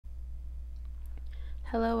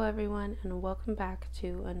Hello everyone, and welcome back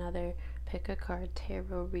to another Pick a Card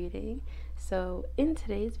Tarot reading. So in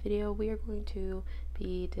today's video we are going to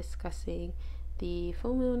be discussing the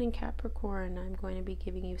full moon in Capricorn. I'm going to be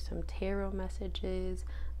giving you some tarot messages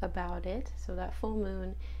about it. So that full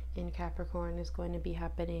moon in Capricorn is going to be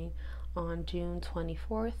happening on June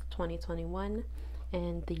 24th, 2021.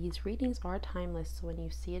 And these readings are timeless, so when you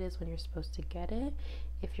see it is when you're supposed to get it.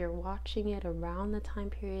 If you're watching it around the time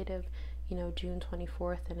period of June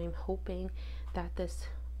 24th, and I'm hoping that this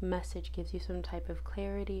message gives you some type of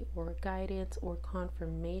clarity or guidance or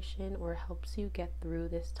confirmation or helps you get through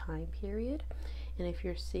this time period. And if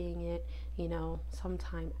you're seeing it,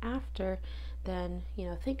 sometime after, then,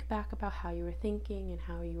 think back about how you were thinking and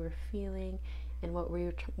how you were feeling and what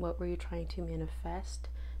were you trying to manifest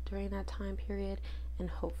during that time period. And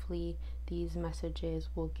hopefully these messages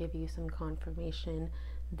will give you some confirmation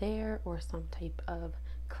there, or some type of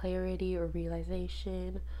clarity or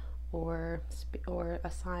realization, or a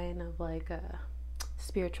sign of like a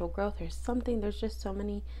spiritual growth or something. There's just so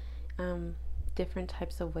many different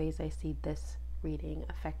types of ways I see this reading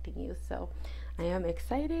affecting you. So I am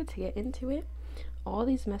excited to get into it. All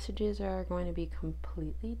these messages are going to be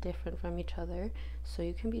completely different from each other, so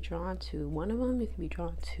you can be drawn to one of them, you can be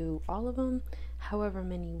drawn to all of them, however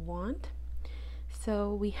many you want.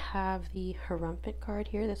 So we have the Hierophant card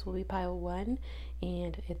here. This will be pile 1,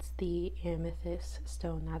 and it's the amethyst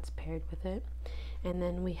stone that's paired with it. And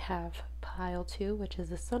then we have pile 2, which is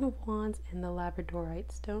the Son of Wands and the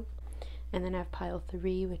Labradorite stone. And then I have pile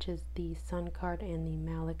 3, which is the Sun card and the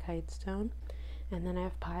Malachite stone. And then I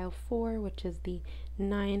have pile 4, which is the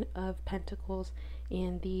 9 of Pentacles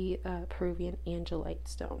and the Peruvian Angelite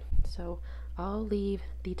stone. So I'll leave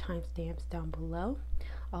the timestamps down below.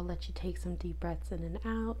 I'll let you take some deep breaths in and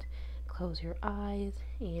out, close your eyes,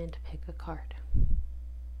 and pick a card.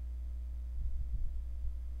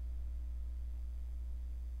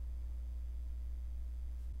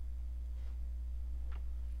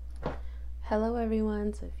 Hello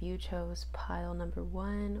everyone, so if you chose pile number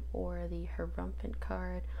 1 or the Hierophant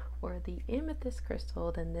card or the amethyst crystal,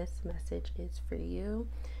 then this message is for you.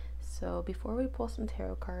 So before we pull some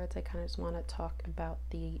tarot cards, I kind of just want to talk about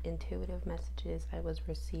the intuitive messages I was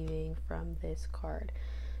receiving from this card.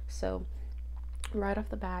 So right off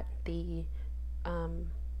the bat, the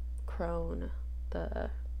crone,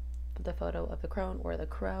 the photo of the crone or the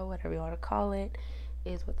crow, whatever you want to call it,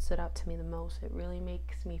 is what stood out to me the most. It really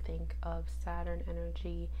makes me think of Saturn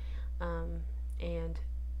energy, and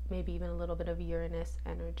maybe even a little bit of Uranus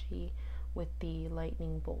energy with the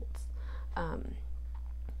lightning bolts.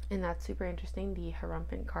 And that's super interesting. The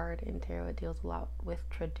Hierophant card in tarot, it deals a lot with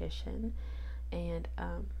tradition, and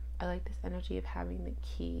I like this energy of having the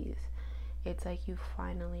keys. It's like you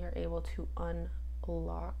finally are able to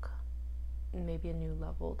unlock maybe a new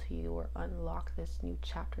level to you, or unlock this new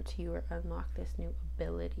chapter to you, or unlock this new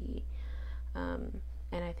ability. And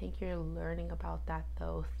I think you're learning about that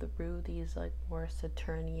though through these like more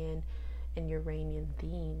Saturnian and Uranian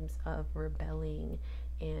themes of rebelling,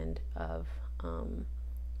 and of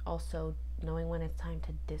also knowing when it's time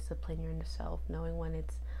to discipline yourself, knowing when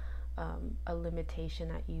it's a limitation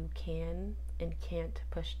that you can and can't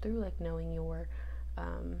push through, like knowing your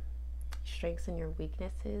strengths and your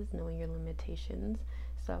weaknesses, knowing your limitations,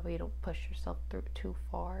 so that way you don't push yourself through too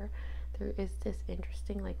far. There is this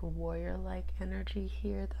interesting like warrior-like energy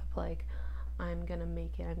here of like, I'm gonna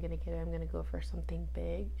make it, I'm gonna get it, I'm gonna go for something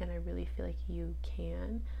big. And I really feel like you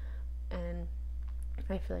can, and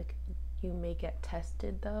I feel like you may get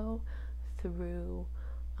tested though through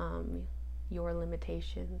your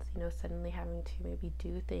limitations, suddenly having to maybe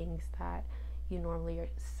do things that you normally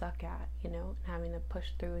suck at, and having to push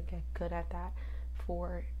through and get good at that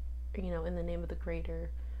for, in the name of the greater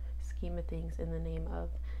scheme of things, in the name of,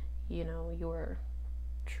 your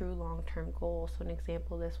true long-term goal. So an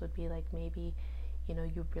example of this would be like, maybe,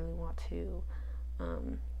 you really want to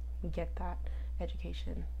get that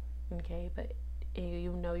education, okay, but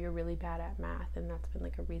you're really bad at math, and that's been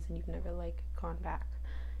like a reason you've never like gone back,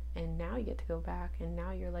 and now you get to go back, and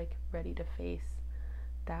now you're like ready to face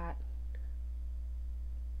that,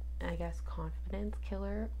 I guess, confidence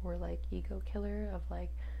killer or like ego killer of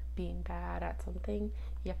like being bad at something.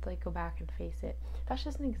 You have to like go back and face it. That's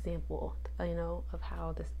just an example, of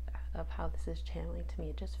how this is channeling to me.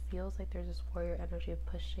 It just feels like there's this warrior energy of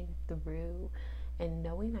pushing through and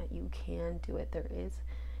knowing that you can do it. There is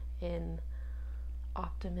an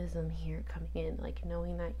optimism here coming in, like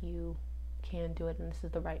knowing that you can do it and this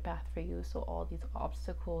is the right path for you. So all these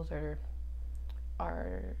obstacles are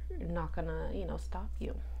not gonna, stop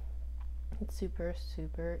you. It's super,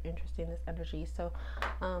 super interesting, this energy. So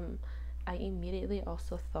I immediately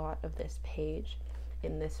also thought of this page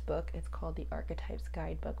in this book. It's called The Archetypes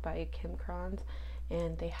Guidebook by Kim Kranz,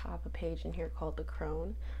 and they have a page in here called The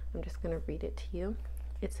Crone. I'm just going to read it to you.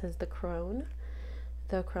 It says, The crone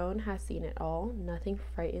has seen it all. Nothing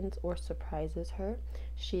frightens or surprises her.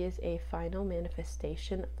 She is a final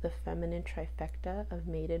manifestation of the feminine trifecta of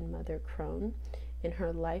maiden mother crone. In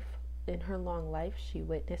her long life, she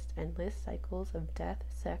witnessed endless cycles of death,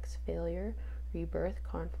 sex, failure, rebirth,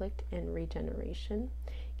 conflict, and regeneration,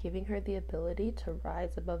 giving her the ability to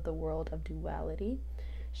rise above the world of duality.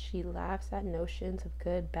 She laughs at notions of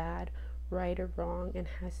good, bad, right or wrong, and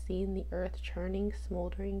has seen the earth churning,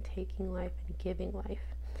 smoldering, taking life, and giving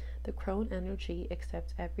life. The crone energy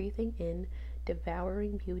accepts everything in,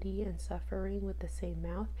 devouring beauty and suffering with the same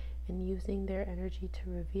mouth, and using their energy to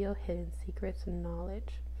reveal hidden secrets and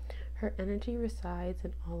knowledge. Her energy resides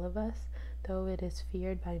in all of us, though it is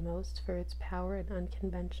feared by most for its power and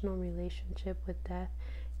unconventional relationship with death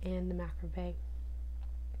and the macrame.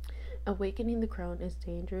 Awakening the crone is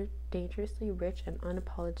dangerously rich and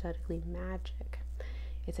unapologetically magic.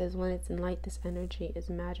 It says, when it's in light, this energy is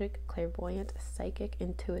magic, clairvoyant, psychic,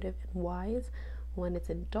 intuitive, and wise. When it's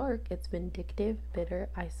in dark, it's vindictive, bitter,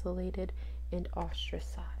 isolated, and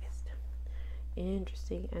ostracized.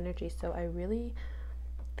 Interesting energy. So I really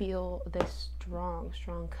feel this strong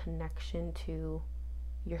connection to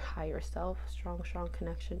your higher self, strong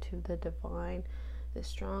connection to the divine, this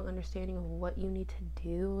strong understanding of what you need to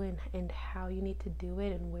do and how you need to do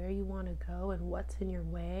it and where you want to go and what's in your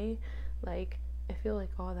way. Like, I feel like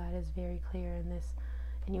all that is very clear in this,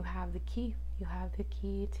 and you have the key. You have the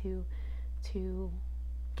key to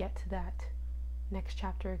get to that next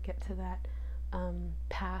chapter, get to that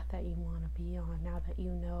path that you want to be on, now that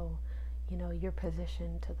you know your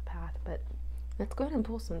position to the path. But let's go ahead and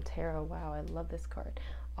pull some tarot. Wow, I love this card.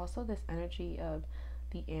 Also, this energy of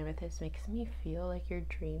the amethyst makes me feel like your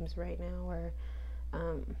dreams right now are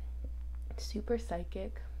super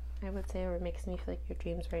psychic, I would say, or it makes me feel like your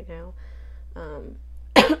dreams right now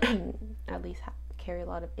at least carry a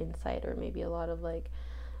lot of insight, or maybe a lot of like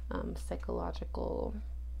psychological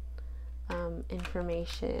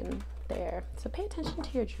information there. So pay attention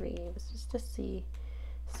to your dreams just to see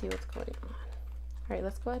what's going on. All right,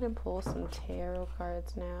 let's go ahead and pull some tarot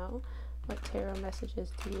cards now. What tarot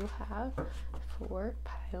messages do you have for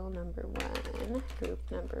pile number 1, group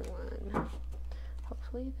number 1?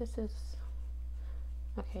 Hopefully this is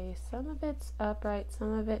okay. Some of it's upright,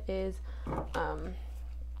 some of it is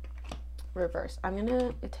reversed. I'm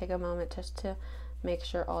gonna take a moment just to make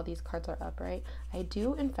sure all these cards are upright. I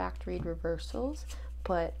do in fact read reversals,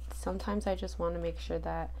 but sometimes I just want to make sure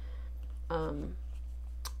that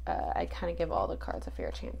I kind of give all the cards a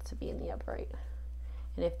fair chance to be in the upright.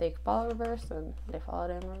 And if they fall reverse, then they fall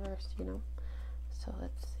in reverse, So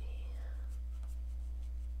let's see.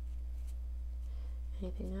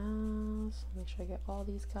 Anything else? Make sure I get all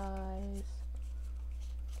these guys.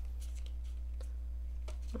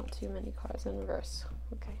 Not too many cards in reverse.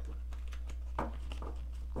 Okay.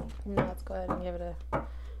 Now let's go ahead and give it a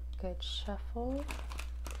good shuffle.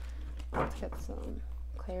 Let's get some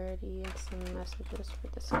clarity and some messages for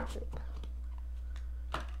this group.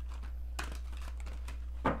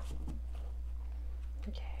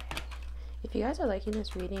 Okay. If you guys are liking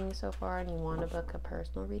this reading so far and you want to book a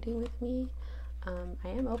personal reading with me, I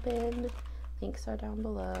am open. Links are down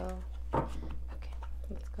below. Okay,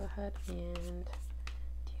 let's go ahead and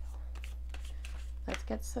deal. Let's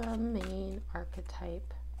get some main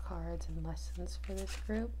archetype cards and lessons for this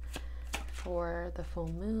group for the full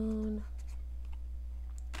moon.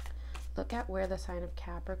 Look at where the sign of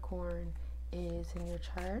Capricorn is in your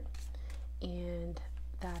chart, and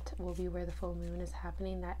that will be where the full moon is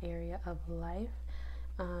happening, that area of life.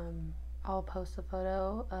 I'll post a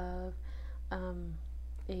photo of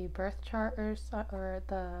a birth chart or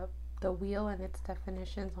the wheel and its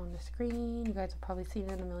definitions on the screen. You guys have probably seen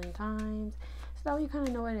it a million times, so that way you kind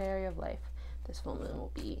of know what area of life this full moon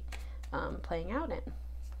will be playing out in.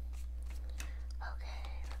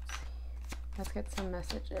 Let's get some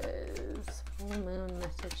messages, full moon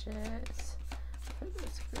messages for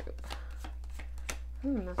this group.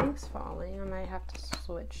 Nothing's falling. I might have to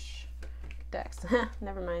switch decks.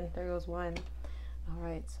 Never mind, there goes one.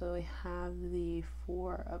 Alright, so we have the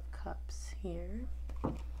 4 of Cups here.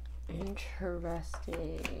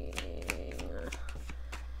 Interesting.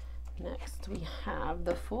 Next we have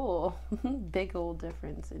the Fool. Big old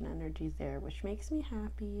difference in energies there, which makes me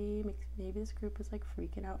happy. Maybe this group is like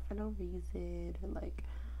freaking out for no reason, or like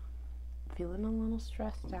feeling a little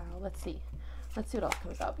stressed out. Let's see what else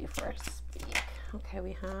comes out before I speak. Okay,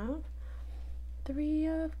 we have Three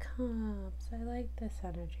of Cups. I like this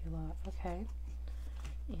energy a lot. Okay.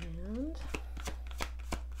 And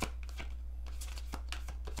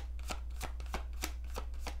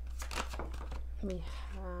we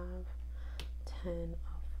have 10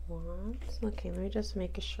 of Wands. Okay, let me just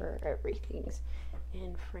make sure everything's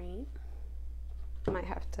in frame. Might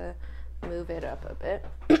have to move it up a bit.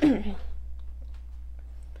 Let's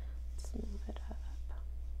move it up.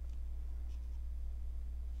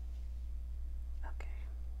 Okay.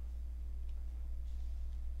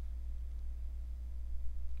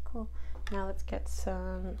 Cool. Now let's get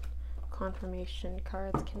some confirmation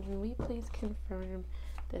cards. Can we please confirm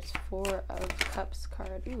this Four of Cups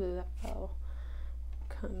card? Ooh, that fell.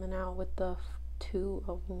 Coming out with the Two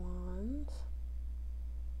of Wands.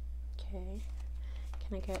 Okay.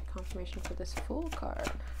 Can I get confirmation for this Fool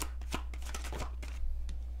card?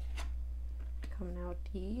 Coming out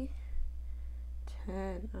the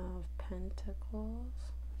Ten of Pentacles.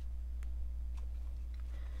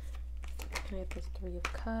 Can I get this Three of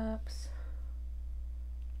Cups?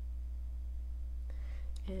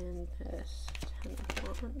 And this Ten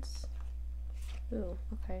of Wands. Ooh,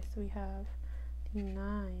 okay, so we have the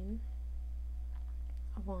Nine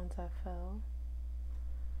of Wands that fell.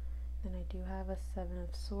 Then I do have a Seven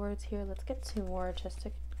of Swords here. Let's get two more just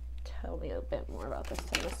to tell me a bit more about the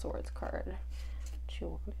Seven of Swords card.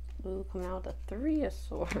 Ooh, coming out with the Three of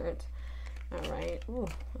Swords. Alright. Ooh,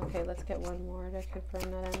 okay, let's get one more to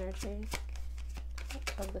confirm that energy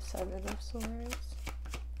of the Seven of Swords.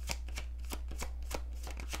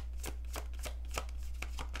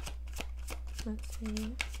 Let's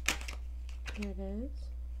see. Here it is.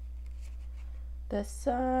 The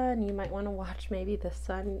Sun. You might want to watch maybe the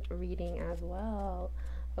Sun reading as well.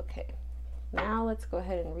 Okay. Now let's go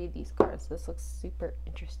ahead and read these cards. This looks super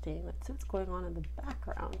interesting. Let's see what's going on in the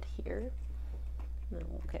background here. And then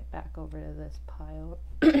we'll get back over to this pile.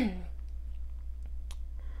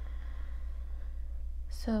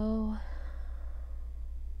 So,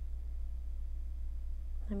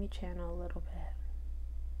 let me channel a little bit.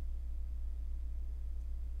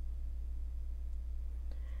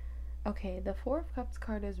 Okay, the Four of Cups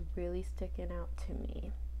card is really sticking out to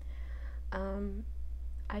me.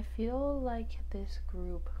 I feel like this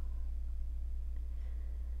group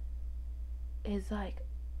is like,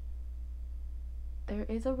 there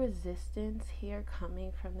is a resistance here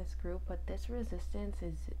coming from this group, but this resistance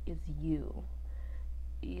is you.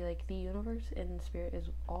 Like, the universe and spirit is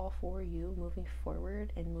all for you moving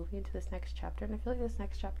forward and moving into this next chapter. And I feel like this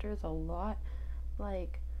next chapter is a lot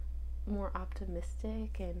like more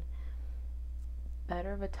optimistic and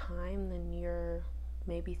better of a time than you're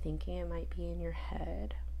maybe thinking it might be in your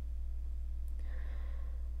head.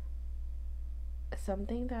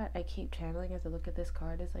 Something that I keep channeling as I look at this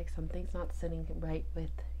card is like something's not sitting right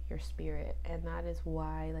with your spirit, and that is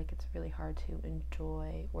why like it's really hard to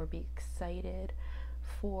enjoy or be excited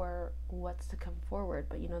for what's to come forward.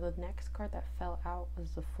 But you know, the next card that fell out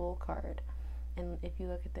was the Fool card, and if you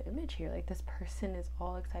look at the image here, like this person is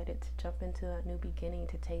all excited to jump into that new beginning,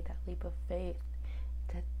 to take that leap of faith,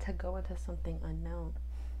 to go into something unknown.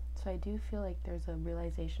 So I do feel like there's a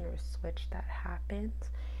realization or a switch that happens,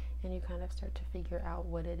 and you kind of start to figure out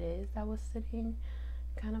what it is that was sitting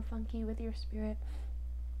kind of funky with your spirit.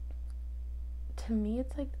 To me,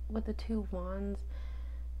 it's like with the Two Wands,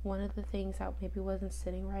 one of the things that maybe wasn't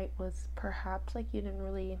sitting right was perhaps like you didn't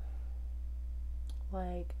really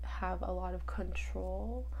like have a lot of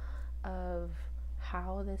control of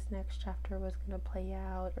how this next chapter was going to play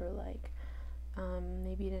out, or like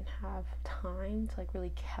maybe you didn't have time to like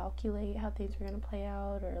really calculate how things were going to play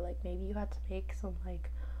out, or like maybe you had to make some like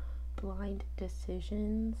blind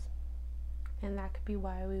decisions, and that could be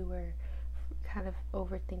why we were kind of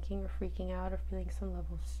overthinking or freaking out or feeling some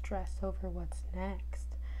level of stress over what's next.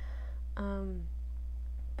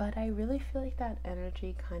 But I really feel like that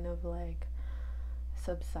energy kind of like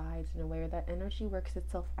subsides in a way, or that energy works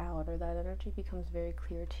itself out, or that energy becomes very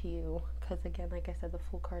clear to you. Because again, like I said, the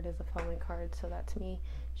Fool card is a falling card, so that to me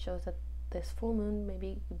shows that this full moon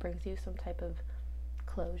maybe brings you some type of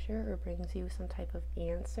closure, or brings you some type of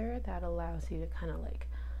answer that allows you to kind of like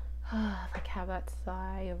have that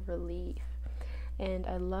sigh of relief. And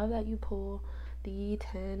I love that you pull the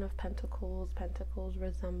Ten of Pentacles. Pentacles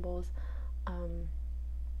resembles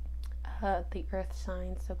the earth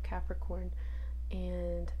signs, so Capricorn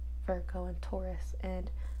and Virgo and Taurus,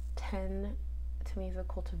 and 10 to me is a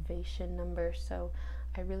cultivation number. So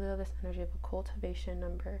I really love this energy of a cultivation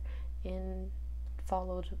number, in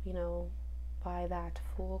followed, you know, by that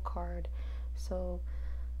Fool card. So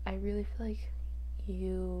I really feel like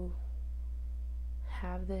you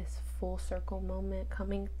have this full circle moment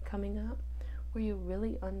coming up, where you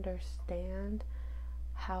really understand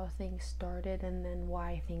how things started and then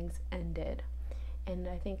why things ended. And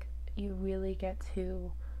I think you really get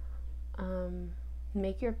to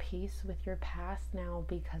make your peace with your past now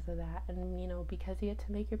because of that. And because you get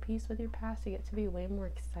to make your peace with your past, you get to be way more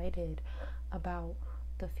excited about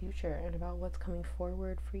the future and about what's coming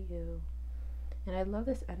forward for you. And I love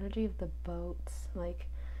this energy of the boats, like,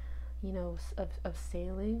 of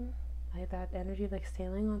sailing. Like that energy of like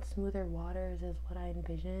sailing on smoother waters is what I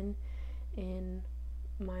envision in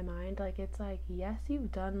my mind. Like, it's like, yes,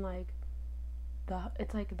 you've done like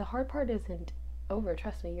it's like the hard part isn't over,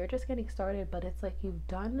 trust me, you're just getting started, but it's like you've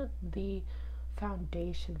done the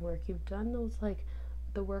foundation work. You've done those, like,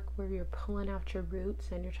 the work where you're pulling out your roots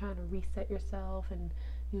and you're trying to reset yourself, and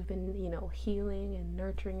you've been healing and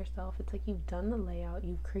nurturing yourself. It's like you've done the layout,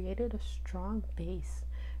 you've created a strong base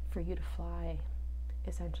for you to fly,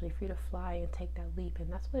 essentially, for you to fly and take that leap.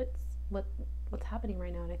 And that's what's happening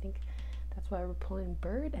right now. And I think that's why we're pulling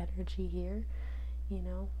bird energy here,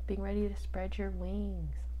 being ready to spread your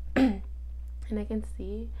wings. And I can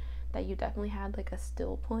see that you definitely had like a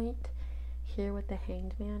still point here with the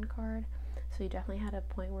Hanged Man card. So you definitely had a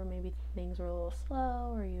point where maybe things were a little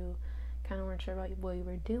slow, or you kind of weren't sure about what you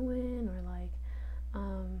were doing, or like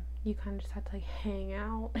you kind of just had to like hang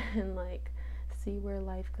out and like see where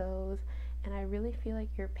life goes. And I really feel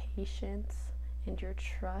like your patience and your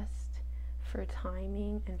trust for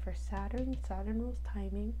timing, and for Saturn rules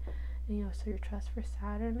timing, so your trust for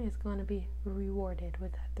Saturn is going to be rewarded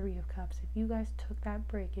with that Three of Cups. If you guys took that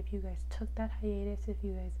break, if you guys took that hiatus, if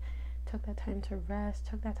you guys took that time to rest,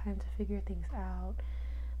 took that time to figure things out,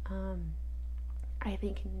 I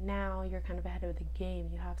think now you're kind of ahead of the game.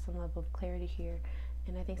 You have some level of clarity here,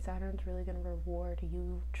 and I think Saturn's really going to reward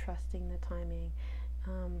you trusting the timing.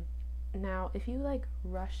 Now, if you like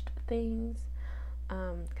rushed things,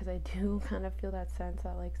 because I do kind of feel that sense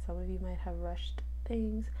that like some of you might have rushed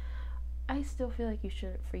things, I still feel like you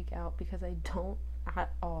shouldn't freak out, because I don't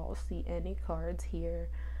at all see any cards here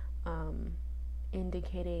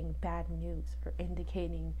indicating bad news or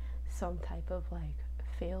indicating some type of like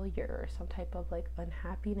failure or some type of like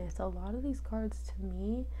unhappiness. A lot of these cards to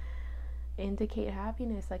me indicate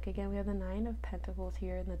happiness. Like, again, we have the Nine of Pentacles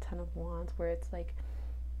here and the Ten of Wands, where it's like,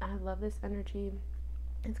 I love this energy.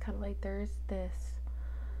 It's kind of like there's this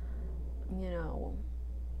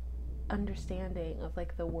understanding of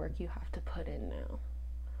like the work you have to put in now,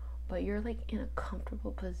 but you're like in a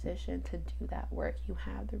comfortable position to do that work. You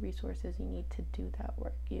have the resources you need to do that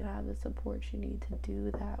work. You have the support you need to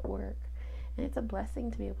do that work, and it's a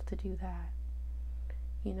blessing to be able to do that.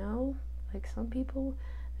 Like, some people,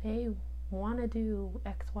 they want to do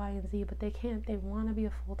X, Y, and Z, but they can't. They want to be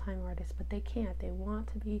a full-time artist, but they can't. They want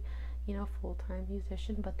to be full-time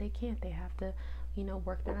musician, but they can't. They have to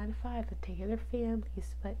work their 9 to 5 to take care of their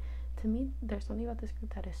families. But to me, there's something about this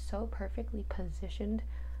group that is so perfectly positioned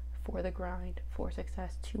for the grind, for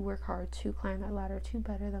success, to work hard, to climb that ladder, to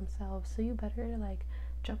better themselves. So you better like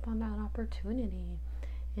jump on that opportunity,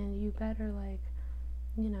 and you better like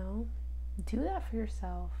do that for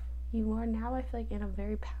yourself. You are now, I feel like, in a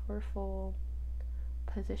very powerful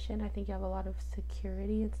position. I think you have a lot of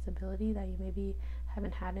security and stability that you maybe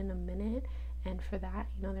haven't had in a minute, and for that,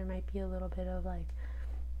 there might be a little bit of like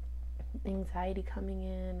anxiety coming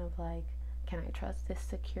in of like, can I trust this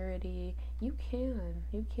security? You can,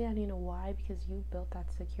 why? Because you built that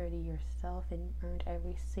security yourself, and you earned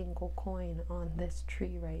every single coin on this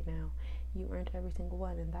tree right now. You earned every single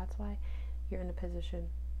one, and that's why you're in a position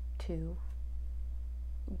to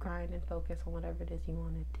grind and focus on whatever it is you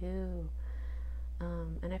want to do.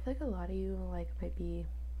 And I feel like a lot of you like might be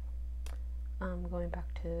going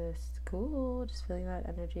back to school, just feeling that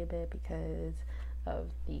energy a bit because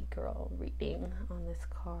of the girl reading on this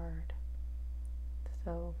card.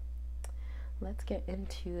 So let's get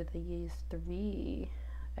into these 3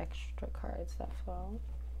 extra cards that fall.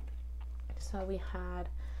 So we had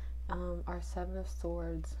our 7 of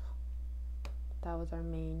Swords. That was our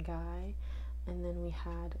main guy. And then we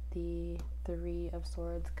had the 3 of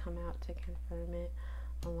Swords come out to confirm it,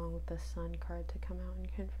 along with the Sun card to come out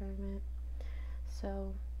and confirm it.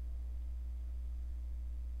 So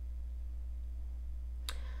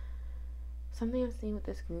something I'm seeing with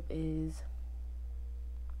this group is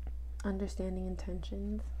understanding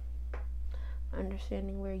intentions,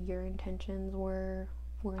 understanding where your intentions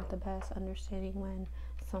weren't the best, understanding when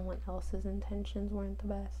someone else's intentions weren't the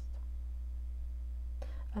best,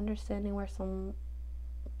 understanding where some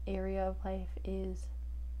area of life is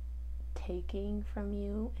taking from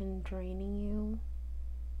you and draining you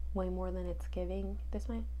way more than it's giving. This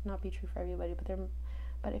might not be true for everybody, but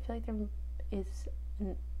I feel like there is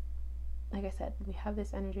like I said, we have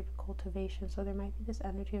this energy of cultivation, so there might be this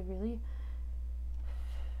energy of really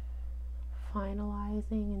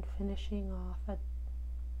finalizing and finishing off a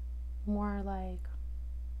more like,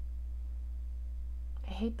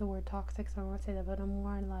 I hate the word toxic, so I won't say that, but a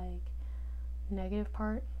more like negative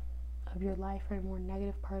part of your life or a more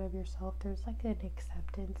negative part of yourself. There's like an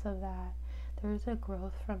acceptance of that. There's a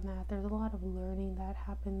growth from that. There's a lot of learning that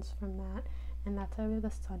happens from that. And that's why we have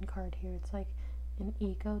the Sun card here. It's like an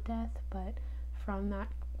ego death, but from that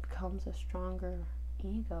comes a stronger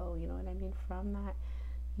ego, you know what I mean? From that,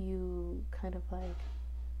 you kind of like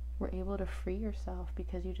were able to free yourself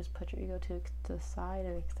because you just put your ego to the side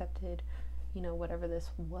and accepted, you know, whatever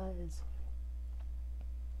this was.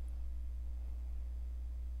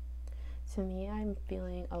 To me, I'm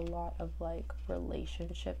feeling a lot of like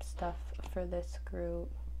relationship stuff for this group,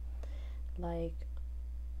 like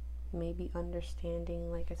maybe understanding,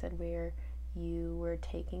 like I said, where you were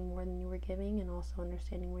taking more than you were giving, and also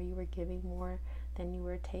understanding where you were giving more than you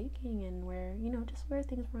were taking, and where, you know, just where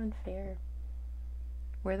things were unfair,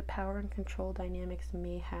 where the power and control dynamics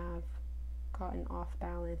may have gotten off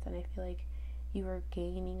balance. And I feel like you are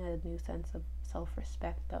gaining a new sense of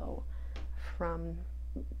self-respect though from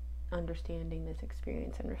understanding this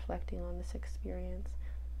experience and reflecting on this experience.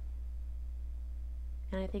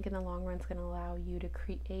 And I think in the long run it's going to allow you to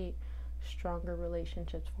create stronger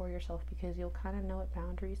relationships for yourself, because you'll kind of know what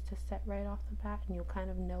boundaries to set right off the bat, and you'll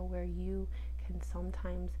kind of know where you can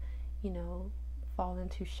sometimes, you know, fall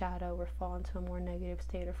into shadow or fall into a more negative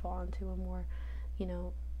state or fall into a more, you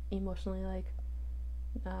know, emotionally like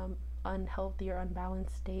unhealthy or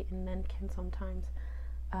unbalanced state, and then can sometimes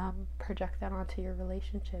project that onto your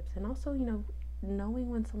relationships. And also, you know, knowing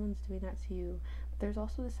when someone's doing that to you. There's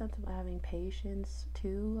also the sense of having patience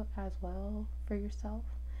too as well for yourself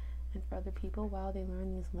and for other people while they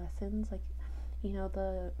learn these lessons. Like, you know,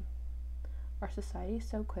 our society is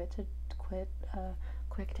so quick to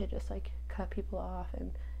just like cut people off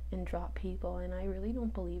and drop people, and I really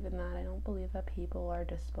don't believe in that. I don't believe that people are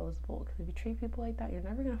disposable, because if you treat people like that, you're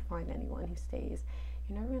never going to find anyone who stays.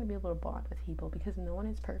 You're never going to be able to bond with people, because no one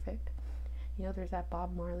is perfect. You know, there's that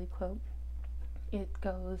Bob Marley quote. It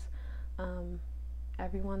goes,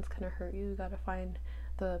 everyone's going to hurt you. You got to find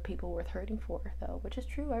the people worth hurting for, though, which is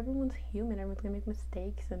true. Everyone's human. Everyone's going to make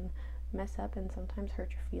mistakes and mess up and sometimes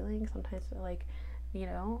hurt your feelings. Sometimes, like, you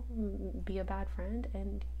know, be a bad friend,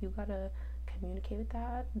 and you got to communicate with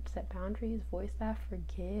that, set boundaries, voice that,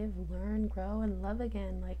 forgive, learn, grow, and love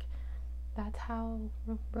again. Like, that's how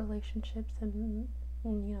relationships and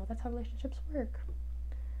you know, that's how relationships work.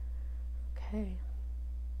 Okay.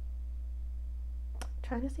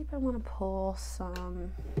 Trying to see if I want to pull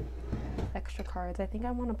some extra cards. I think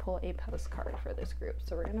I want to pull a postcard for this group.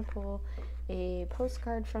 So we're going to pull a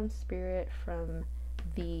postcard from Spirit from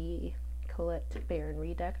the Colette Baron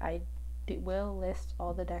read deck. I will list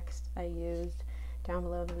all the decks I used down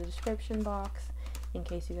below in the description box in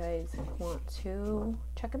case you guys want to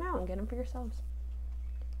check them out and get them for yourselves.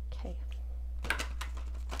 Okay.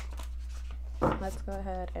 Let's go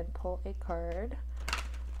ahead and pull a card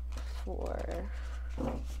for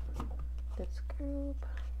this group.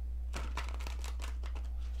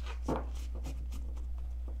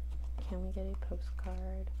 Can we get a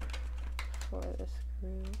postcard for this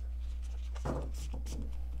group?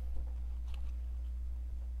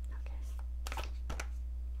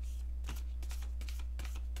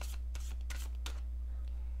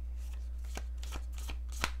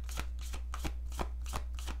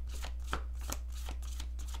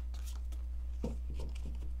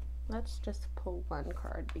 Let's just pull one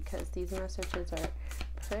card because these messages are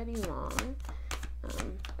pretty long.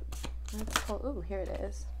 Let's pull, ooh, here it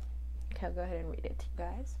is. Okay, I'll go ahead and read it to you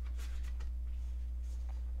guys.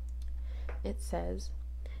 It says,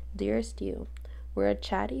 "Dearest you, we're a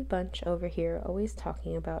chatty bunch over here, always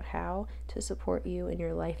talking about how to support you in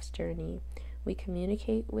your life's journey. We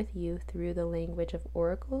communicate with you through the language of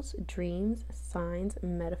oracles, dreams, signs,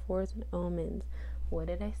 metaphors, and omens." What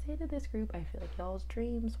did I say to this group? I feel like y'all's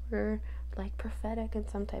dreams were like prophetic in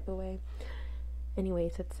some type of way.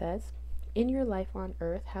 Anyways, it says, "In your life on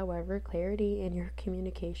earth, however, clarity in your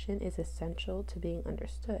communication is essential to being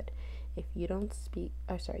understood. If you don't speak,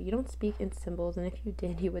 you don't speak in symbols, and if you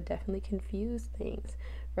did, you would definitely confuse things.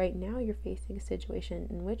 Right now, you're facing a situation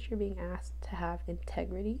in which you're being asked to have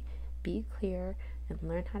integrity, be clear, and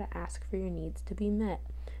learn how to ask for your needs to be met.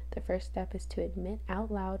 The first step is to admit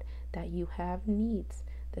out loud that you have needs.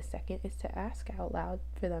 The second is to ask out loud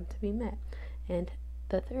for them to be met. And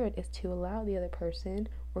the third is to allow the other person,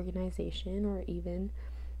 organization, or even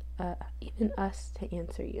us to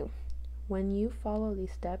answer you. When you follow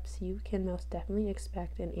these steps, you can most definitely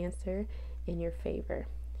expect an answer in your favor.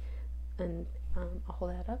 And I'll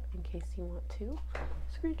hold that up in case you want to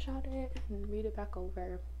screenshot it and read it back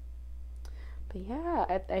over. But yeah,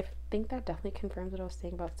 I think that definitely confirms what I was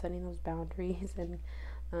saying about setting those boundaries and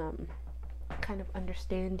kind of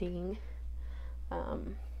understanding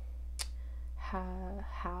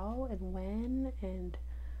how and when, and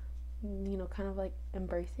kind of like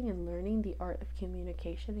embracing and learning the art of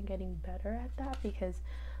communication and getting better at that, because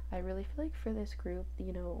I really feel like for this group,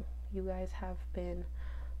 you guys have been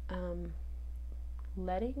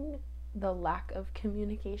letting the lack of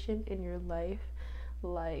communication in your life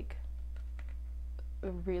like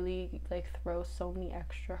really like throw so many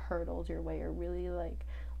extra hurdles your way, or really like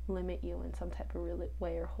limit you in some type of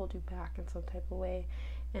way, or hold you back in some type of way.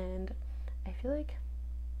 And I feel like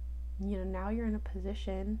now you're in a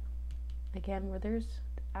position again where there's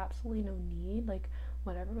absolutely no need, like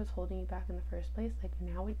whatever was holding you back in the first place, like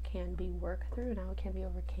now it can be worked through, now it can be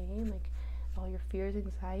overcame, like all your fears,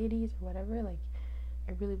 anxieties, or whatever. Like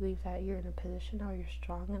I really believe that you're in a position now where you're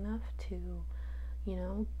strong enough to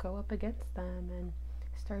go up against them and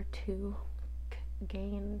start to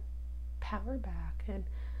gain power back. And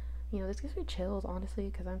this gives me chills, honestly,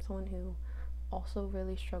 because I'm someone who also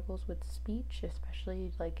really struggles with speech,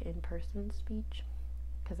 especially like in-person speech,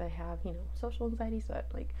 because I have social anxiety, so that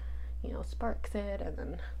like sparks it, and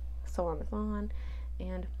then so on and so on.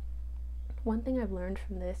 And one thing I've learned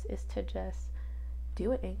from this is to just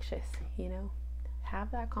do it anxious,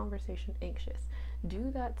 have that conversation anxious,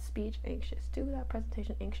 do that speech anxious, do that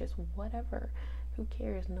presentation anxious, whatever. Who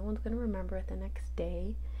cares? No one's going to remember it the next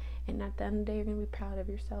day. And at the end of the day, you're going to be proud of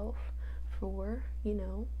yourself for,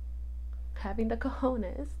 having the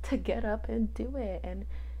cojones to get up and do it. And,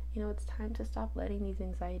 it's time to stop letting these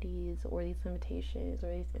anxieties or these limitations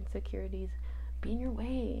or these insecurities be in your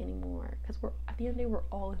way anymore. Because at the end of the day, we're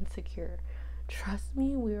all insecure. Trust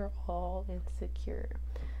me, we are all insecure.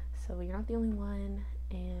 So you're not the only one.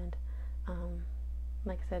 And,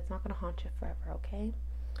 like I said, it's not going to haunt you forever, okay?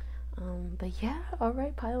 But yeah,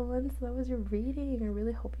 alright, pile one, so that was your reading. I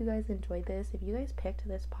really hope you guys enjoyed this. If you guys picked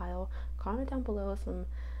this pile, comment down below some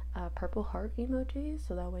purple heart emojis,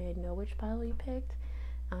 so that way I know which pile you picked.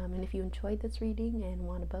 And if you enjoyed this reading and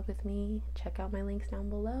want to book with me, check out my links down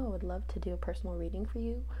below. I would love to do a personal reading for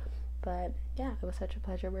you. But yeah, it was such a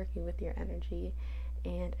pleasure working with your energy,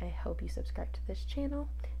 and I hope you subscribe to this channel,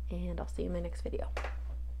 and I'll see you in my next video.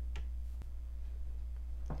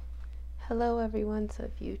 Hello everyone, so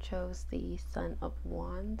if you chose the Son of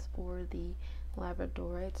Wands or the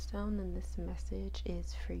Labradorite stone, then this message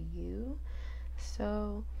is for you.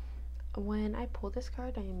 So when I pulled this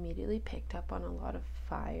card, I immediately picked up on a lot of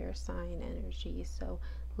fire sign energy. So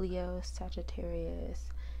Leo, Sagittarius,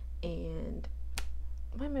 and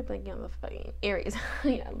why am I blanking on the fucking Aries?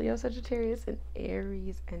 Yeah, Leo, Sagittarius, and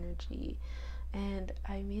Aries energy. And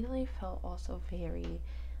I immediately felt also very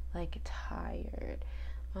like tired.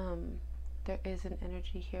 There is an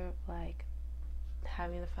energy here of like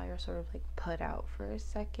having the fire sort of like put out for a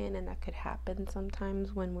second, and that could happen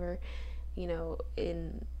sometimes when we're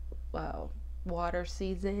in water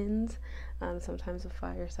seasons. Sometimes the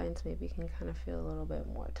fire signs maybe can kind of feel a little bit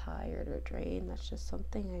more tired or drained. That's just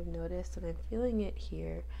something I've noticed, and I'm feeling it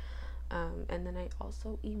here. And then I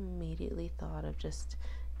also immediately thought of just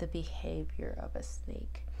the behavior of a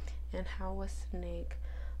snake, and how a snake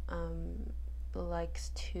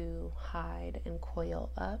likes to hide and coil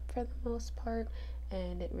up for the most part,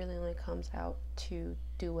 and it really only comes out to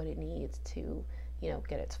do what it needs to,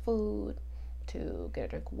 get its food, to get a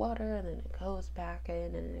drink of water, and then it goes back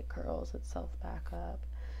in and it curls itself back up.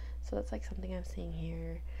 So that's like something I'm seeing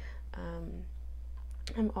here.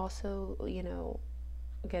 I'm also,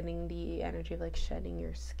 getting the energy of like shedding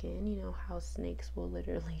your skin, how snakes will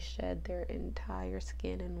literally shed their entire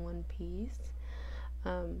skin in one piece.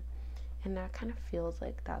 And that kind of feels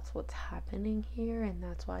like that's what's happening here, and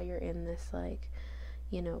that's why you're in this like,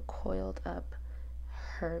 coiled up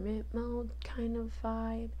hermit mode kind of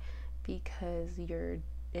vibe, because you're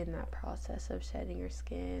in that process of shedding your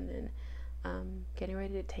skin and getting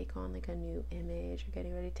ready to take on like a new image, or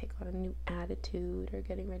getting ready to take on a new attitude, or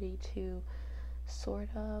getting ready to sort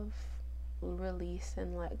of release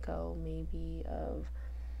and let go maybe of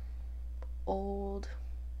old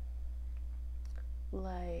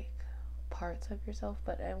like parts of yourself.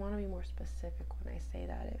 But I want to be more specific when I say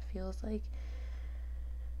that. It feels like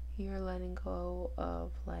you're letting go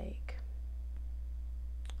of like,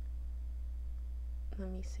 let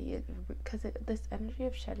me see it, because this energy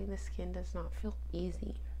of shedding the skin does not feel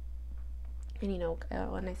easy. And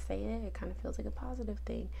when I say it, it kind of feels like a positive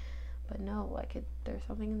thing, but no, like there's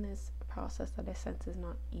something in this process that I sense is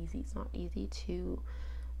not easy. It's not easy to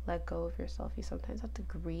let go of yourself. You sometimes have to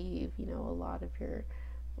grieve, a lot of your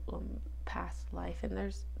past life. And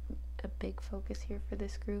there's a big focus here for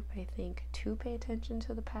this group, I think, to pay attention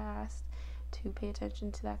to the past, to pay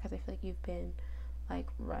attention to that, because I feel like you've been like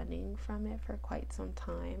running from it for quite some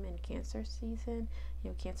time in Cancer season.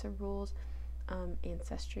 Cancer rules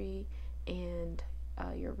ancestry and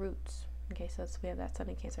your roots. Okay, so we have that Sun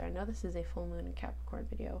in Cancer. I know this is a full moon in Capricorn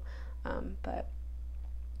video, but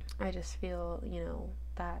I just feel,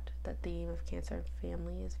 that the theme of Cancer and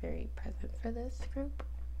family is very present for this group.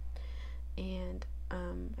 And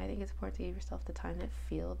I think it's important to give yourself the time to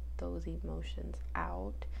feel those emotions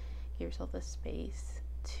out. Give yourself the space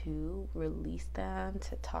to release them,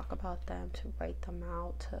 to talk about them, to write them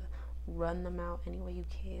out, to run them out any way you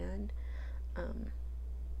can.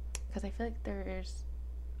 Because I feel like there's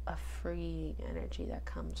a freeing energy that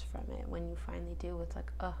comes from it when you finally do. It's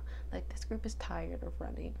like, this group is tired of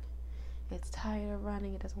running. It's tired of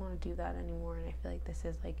running. It doesn't want to do that anymore. And I feel like this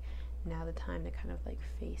is like now the time to kind of like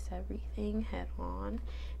face everything head on.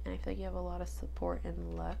 And I feel like you have a lot of support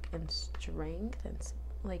and luck and strength and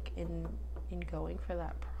like in going for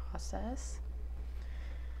that process.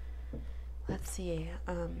 Let's see.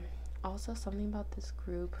 Also, something about this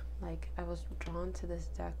group, like I was drawn to this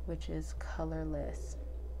deck, which is colorless.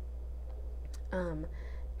 It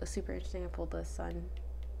was super interesting. I pulled the Sun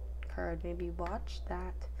card. Maybe watch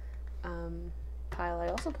that pile. I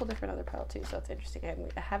also pulled it for another pile too, so it's interesting.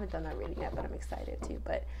 I haven't done that reading yet, but I'm excited too.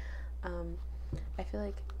 But I feel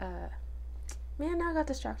like man, now I got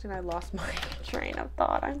distracted and I lost my train of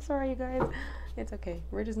thought. I'm sorry, you guys. It's okay.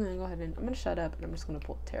 We're just gonna go ahead and I'm gonna shut up and I'm just gonna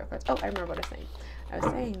pull tarot cards. Oh, I remember what I was saying. I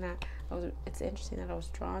was saying that it's interesting that I was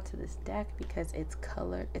drawn to this deck because it's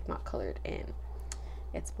not colored in.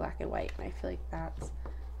 It's black and white, and I feel like that's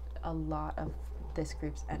a lot of this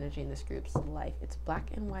group's energy and this group's life. It's black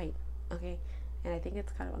and white, okay? And I think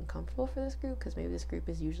it's kind of uncomfortable for this group because maybe this group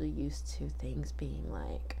is usually used to things being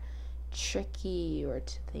like tricky, or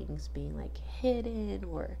to things being like hidden,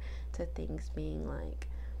 or to things being like,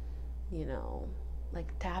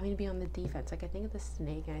 like to having to be on the defense. Like I think of the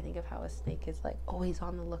snake, and I think of how a snake is like always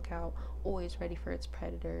on the lookout, always ready for its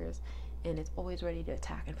predators, and it's always ready to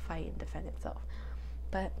attack and fight and defend itself.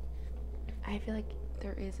 But I feel like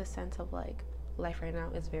there is a sense of like life right now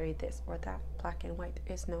is very this or that, black and white.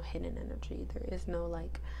 There is no hidden energy. There is no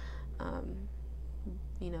like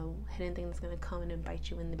hidden thing that's going to come in and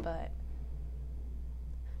bite you in the butt.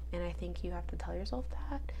 And I think you have to tell yourself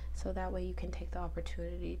that, so that way you can take the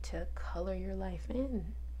opportunity to color your life in.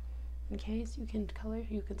 Okay, so you can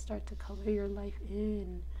start to color your life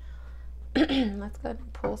in. Let's go ahead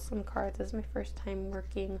and pull some cards. This is my first time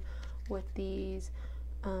working with these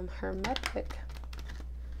Hermetic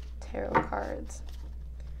tarot cards.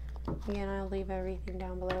 Again, I'll leave everything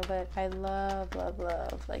down below, but I love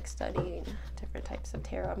like studying different types of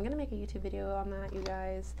tarot. I'm gonna make a YouTube video on that, you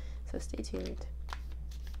guys, so stay tuned.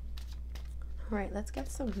 All right, let's get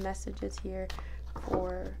some messages here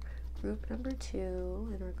for group number 2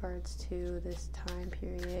 in regards to this time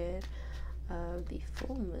period of the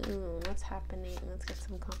full moon. What's happening? Let's get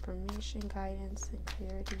some confirmation, guidance, and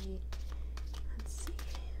clarity. Let's see.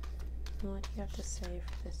 What do you have to say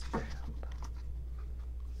for this group?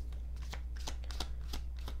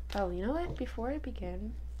 Oh, you know what? Before I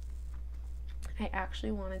begin, I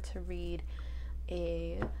actually wanted to read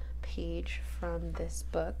a page from this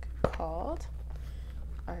book called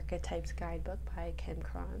Archetypes Guidebook by Ken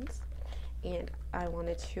Kranz, and I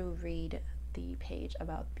wanted to read the page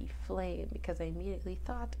about the flame because I immediately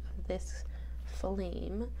thought of this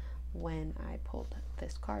flame when I pulled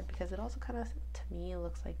this card, because it also kind of, to me, it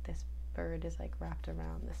looks like this bird is like wrapped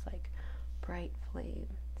around this like bright flame.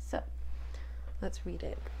 So let's read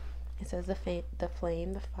it. It says the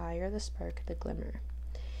flame, the fire, the spark, the glimmer.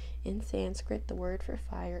 In Sanskrit, the word for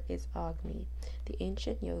fire is Agni. The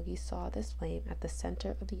ancient yogis saw this flame at the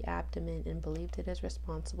center of the abdomen and believed it is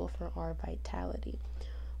responsible for our vitality.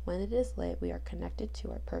 When it is lit, we are connected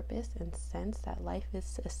to our purpose and sense that life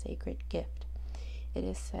is a sacred gift. It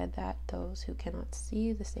is said that those who cannot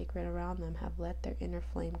see the sacred around them have let their inner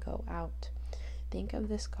flame go out. Think of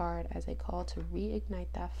this card as a call to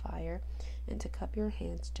reignite that fire and to cup your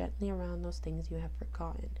hands gently around those things you have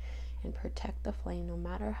forgotten and protect the flame no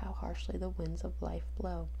matter how harshly the winds of life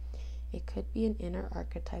blow. It could be an inner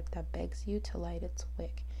archetype that begs you to light its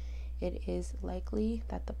wick. It is likely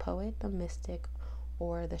that the poet, the mystic,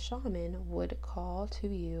 or the shaman would call to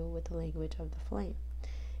you with the language of the flame.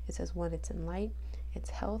 It says when it's in light, it's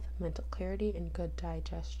health, mental clarity, and good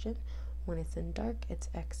digestion. When it's in dark, it's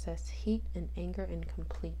excess heat and anger and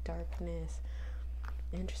complete darkness.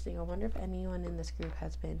 interesting. I wonder if anyone in this group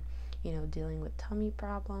has been, you know, dealing with tummy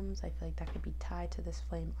problems. I feel like that could be tied to this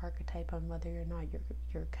flame archetype on whether or not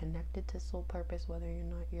you're connected to soul purpose, whether or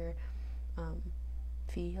not you're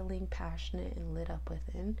feeling passionate and lit up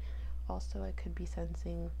within. Also, I could be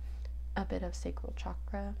sensing a bit of sacral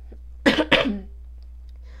chakra,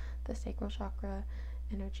 the sacral chakra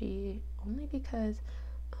energy, only because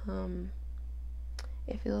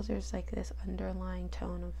it feels there's like this underlying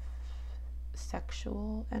tone of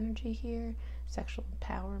sexual energy here, sexual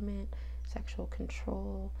empowerment, sexual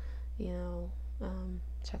control, you know,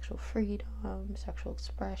 sexual freedom, sexual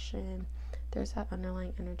expression. There's that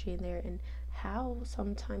underlying energy in there, and how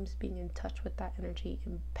sometimes being in touch with that energy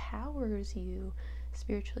empowers you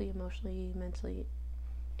spiritually, emotionally, mentally,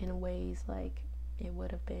 in ways like it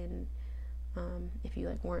would have been if you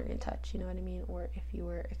like weren't in touch, you know what I mean, or if you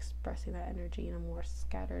were expressing that energy in a more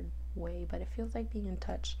scattered way. But it feels like being in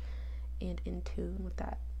touch and in tune with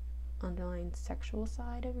that underlying sexual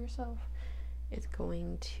side of yourself is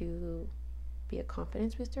going to be a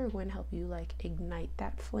confidence booster, going to help you like ignite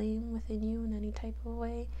that flame within you in any type of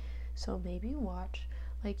way. So maybe watch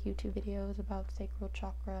like YouTube videos about sacral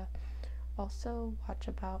chakra. Also watch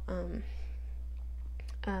about oh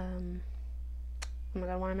my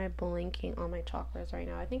god, why am I blinking on my chakras right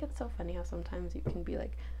now? I think it's so funny how sometimes you can be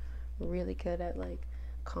like really good at like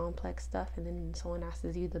complex stuff, and then someone asks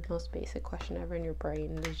you the most basic question ever and your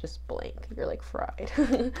brain is just blank. You're like fried.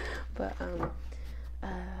 But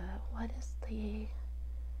what is the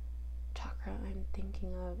chakra I'm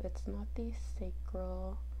thinking of? It's not the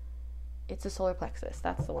sacral, it's the solar plexus.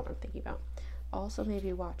 That's the one I'm thinking about. Also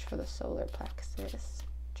maybe watch for the solar plexus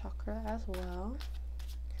chakra as well,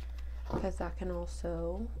 because that can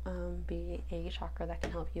also be a chakra that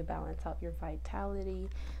can help you balance out your vitality.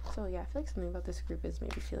 So yeah, I feel like something about this group is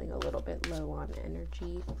maybe feeling a little bit low on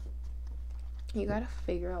energy. You gotta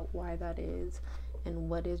figure out why that is and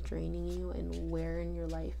what is draining you and where in your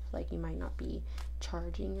life like you might not be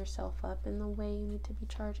charging yourself up in the way you need to be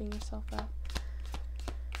charging yourself up.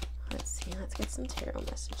 Let's see, let's get some tarot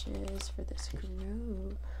messages for this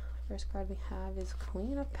group. First card we have is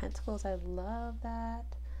Queen of Pentacles. I love that.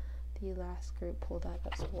 The last group pulled that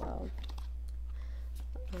as well.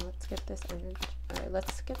 Let's get this energy. Alright,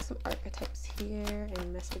 let's get some archetypes here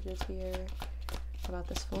and messages here about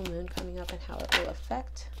this full moon coming up and how it will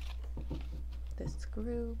affect this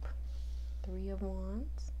group. 3 of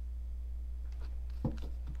Wands.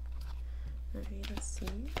 Alright, let's see.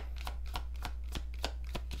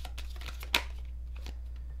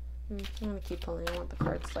 I'm going to keep pulling. I want the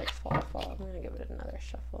cards to like fall. I'm going to give it another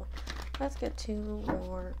shuffle. Let's get 2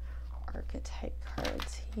 more archetype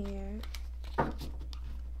cards here. Okay.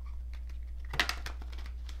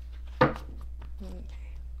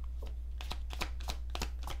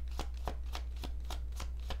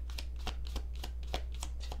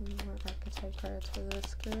 2 more archetype cards for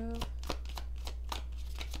this group.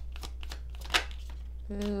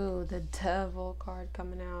 Ooh, the Devil card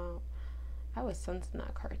coming out. I was sensing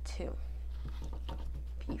that card too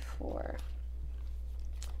before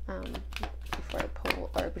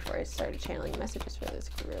before I started channeling messages for this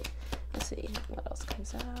group. Let's see what else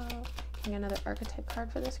comes out. Can I get another archetype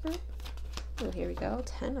card for this group? Oh, here we go.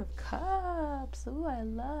 10 of Cups. Ooh, I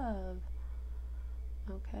love.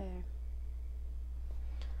 Okay.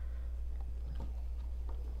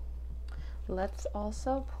 Let's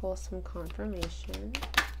also pull some confirmation.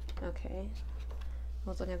 Okay. I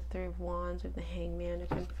was looking at the 3 of Wands with the Hangman to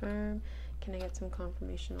confirm. Can I get some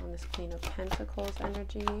confirmation on this Queen of Pentacles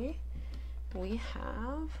energy? We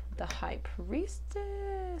have the High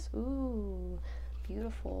Priestess. Ooh,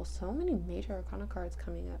 beautiful. So many major arcana cards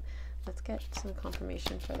coming up. Let's get some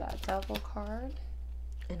confirmation for that Devil card.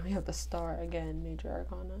 And we have the Star again, major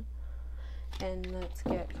arcana. And let's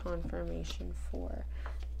get confirmation for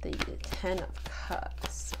the 10 of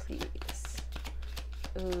Cups, please.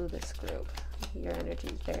 Ooh, this group. Your energy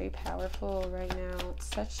is very powerful right now. It's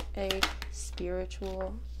such a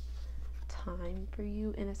spiritual time for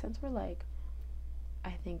you, in a sense where like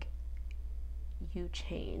I think you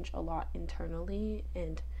change a lot internally,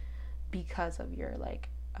 and because of your like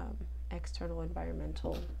external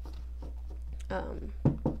environmental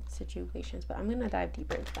situations. But I'm gonna dive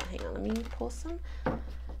deeper into that. Hang on, let me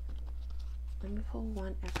pull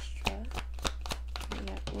 1 extra.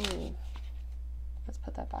 Yeah, ooh. Let's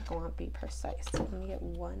put that back. I want to be precise. So let me get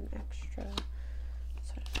 1 extra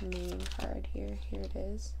sort of main card here. Here it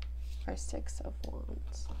is. Our 6 of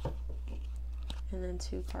Wands. And then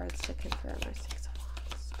 2 cards to confirm our 6 of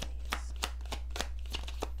Wands, please.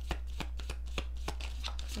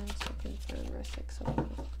 And to confirm our 6 of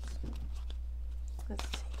Wands. Let's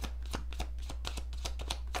see.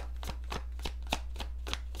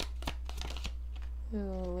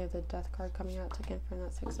 Ooh, we have the Death card coming out to confirm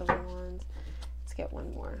that Six of Wands. Let's get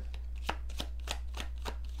one more.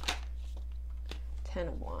 10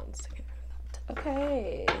 of Wands to confirm that.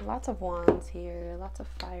 Okay, lots of wands here, lots of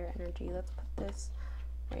fire energy. Let's put this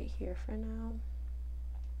right here for now.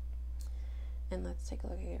 And let's take a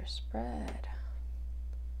look at your spread.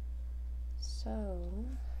 So,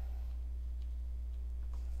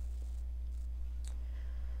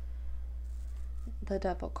 the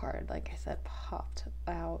Devil card, like I said, popped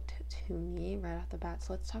out to me right off the bat.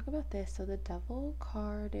 So let's talk about this. So the Devil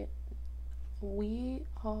card, we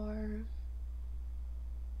are,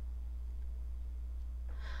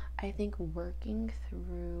 I think, working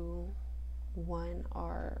through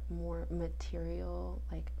our more material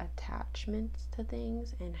like attachments to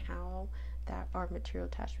things, and how that our material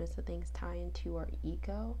attachments to things tie into our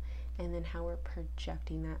ego, and then how we're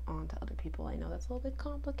projecting that onto other people. I know that's a little bit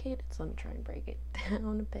complicated, so let me try and break it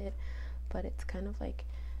down a bit, but it's kind of like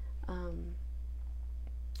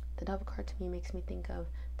the Devil card to me makes me think of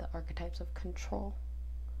the archetypes of control.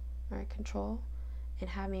 All right, control and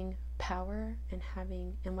having power, and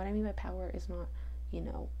what I mean by power is not,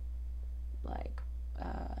 like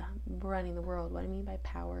running the world. What I mean by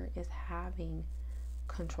power is having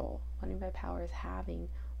control. What I mean by power is having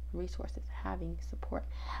resources, having support,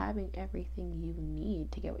 having everything you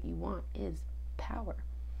need to get what you want is power.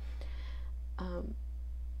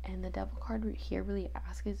 And the Devil card here really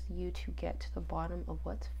asks you to get to the bottom of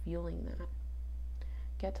what's fueling that.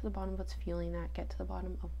 Get to the bottom of what's fueling that. Get to the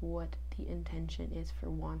bottom of what the intention is for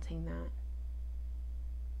wanting that.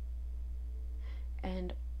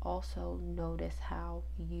 And also notice how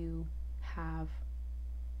you have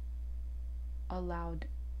allowed,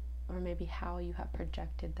 or maybe how you have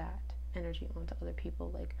projected that energy onto other people,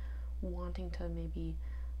 like wanting to maybe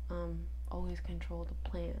always control the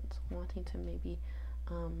plans, wanting to maybe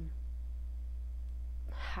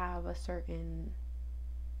have a certain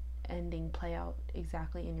ending play out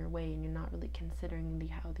exactly in your way, and you're not really considering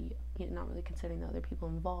you're not really considering the other people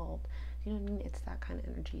involved. You know what I mean? It's that kind of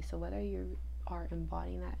energy. So whether you are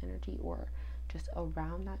embodying that energy or just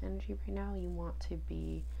around that energy right now, you want to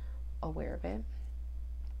be aware of it.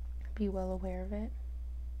 Be well aware of it.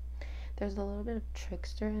 There's a little bit of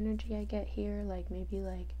trickster energy I get here, like maybe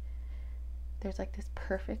like there's like this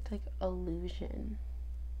perfect like illusion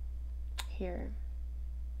here.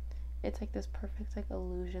 It's like this perfect like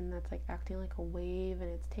illusion that's like acting like a wave, and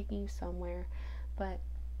it's taking you somewhere, but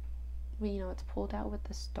it's pulled out with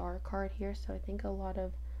the Star card here. So I think a lot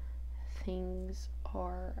of things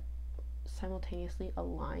are simultaneously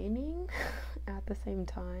aligning at the same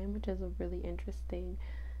time, which is a really interesting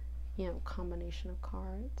combination of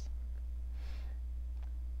cards.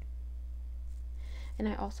 And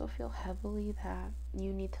I also feel heavily that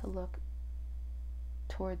you need to look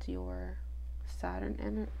towards your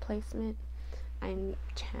Saturn placement. I'm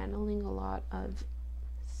channeling a lot of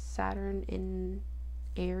Saturn in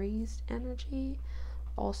Aries energy.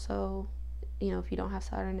 Also, if you don't have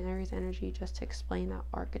Saturn in Aries energy, just to explain that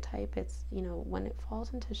archetype, it's, when it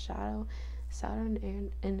falls into shadow, Saturn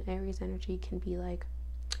in Aries energy can be like,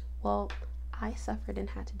 well, I suffered and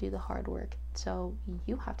had to do the hard work, so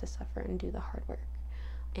you have to suffer and do the hard work.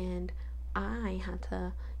 And I had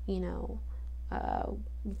to,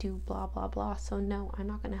 do blah, blah, blah. So no, I'm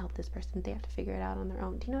not going to help this person. They have to figure it out on their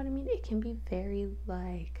own. Do you know what I mean? It can be very,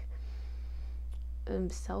 like,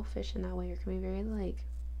 selfish in that way, or it can be very, like,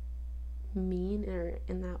 mean or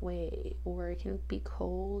in that way, or it can be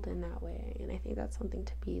cold in that way. And I think that's something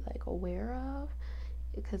to be, like, aware of,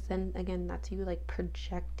 because then, again, that's you, like,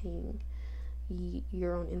 projecting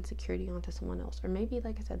your own insecurity onto someone else. Or maybe,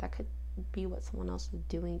 like I said, that could be what someone else is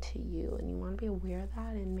doing to you, and you want to be aware of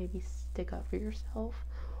that and maybe stick up for yourself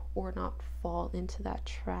or not fall into that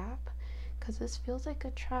trap, because this feels like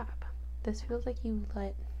a trap. This feels like you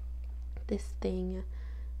let this thing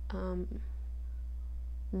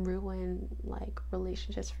ruin like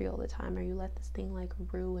relationships for you all the time, or you let this thing like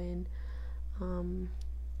ruin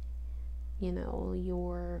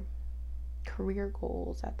your career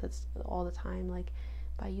goals at this all the time, like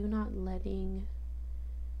by you not letting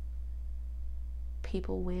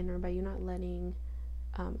people win, or by you not letting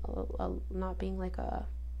not being like a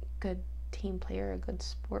good team player, a good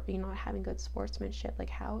sport, you're not having good sportsmanship. Like,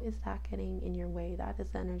 how is that getting in your way? That is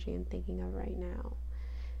the energy I'm thinking of right now.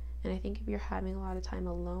 And I think if you're having a lot of time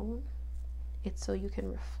alone, it's so you can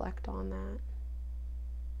reflect on that,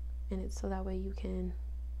 and it's so that way you can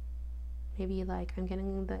maybe, like, I'm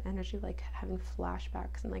getting the energy like having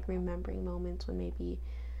flashbacks and like remembering moments when maybe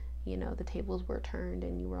the tables were turned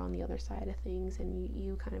and you were on the other side of things, and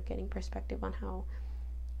you kind of getting perspective on how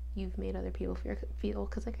you've made other people feel,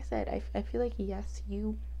 because like I said, I feel like, yes,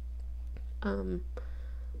 you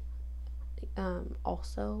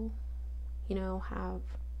also, you know, have,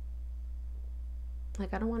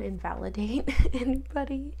 like, I don't want to invalidate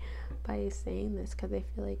anybody by saying this, because I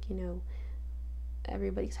feel like, you know,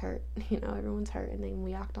 everybody's hurt, you know, everyone's hurt, and then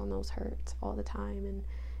we act on those hurts all the time, and,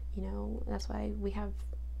 you know, that's why we have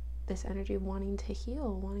this energy of wanting to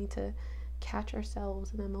heal, wanting to catch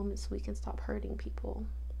ourselves in the moment so we can stop hurting people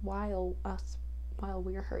while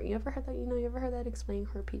we're hurt. You ever heard that? You know, you ever heard that explain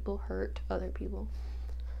hurt people hurt other people?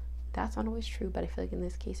 That's not always true, but I feel like in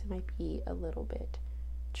this case it might be a little bit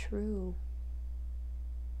true.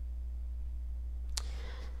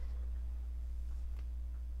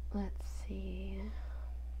 Let's see.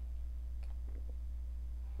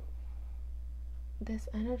 This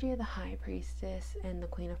energy of the High Priestess and the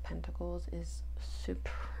Queen of Pentacles is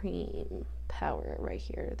supreme power right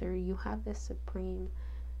here. There you have this supreme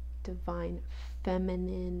divine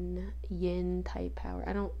feminine yin type power.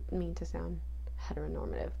 I don't mean to sound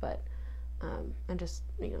heteronormative, but I'm just,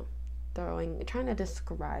 you know, trying to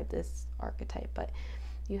describe this archetype, but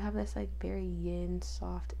you have this like very yin,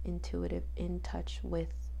 soft, intuitive, in touch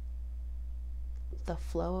with the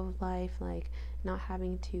flow of life, like not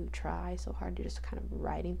having to try so hard, you're just kind of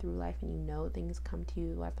riding through life, and you know things come to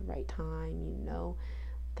you at the right time. You know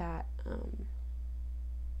that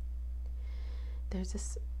there's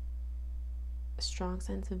this strong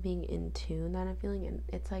sense of being in tune that I'm feeling, and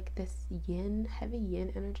it's like this yin, heavy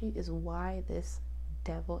yin energy is why this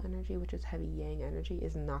devil energy, which is heavy yang energy,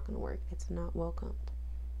 is not going to work. It's not welcomed.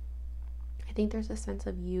 I think there's a sense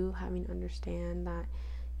of you having to understand that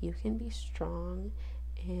you can be strong,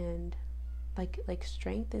 and like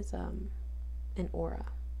strength is an aura,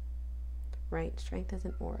 right? Strength is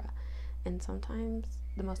an aura, and sometimes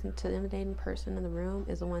the most intimidating person in the room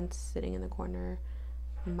is the one sitting in the corner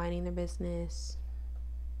minding their business,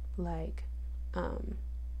 like not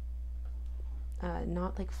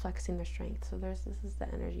like flexing their strength. So this is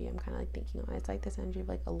the energy I'm kind of like thinking on. It's like this energy of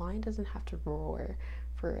like a lion doesn't have to roar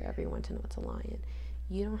for everyone to know it's a lion.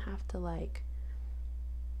 You don't have to like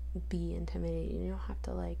be intimidating. You don't have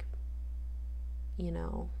to like, you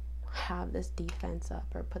know, have this defense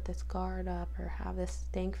up or put this guard up or have this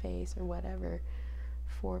stank face or whatever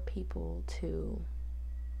for people to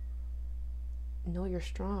know you're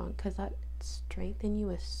strong, because that strength in you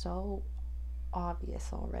is so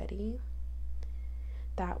obvious already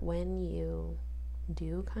that when you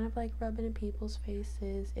do kind of like rub it in people's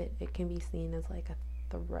faces, it can be seen as like a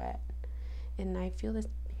threat. And I feel this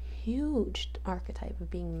huge archetype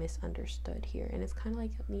of being misunderstood here, and it's kind of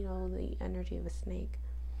like, you know, the energy of a snake,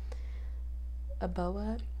 a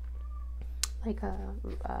boa, like a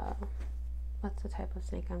what's the type of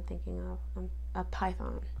snake I'm thinking of? A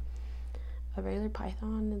python. A regular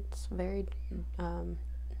python, it's very you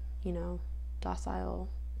know, docile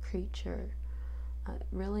creature.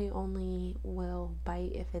 Really only will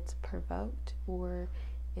bite if it's provoked or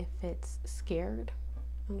if it's scared,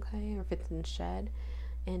 okay, or if it's in shed.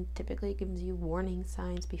 And typically it gives you warning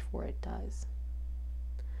signs before it does.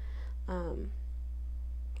 And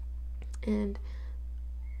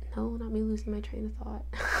no, not me losing my train of thought.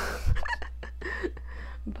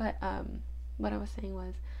 But what I was saying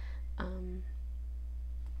was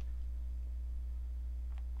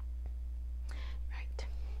right.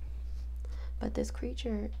 But this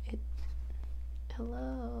creature,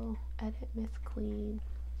 hello, edit Miss Clean.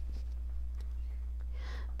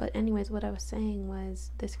 But anyways, what I was saying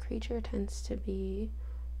was this creature tends to be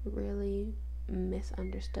really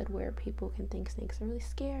misunderstood, where people can think snakes are really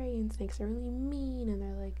scary and snakes are really mean and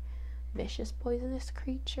they're like vicious, poisonous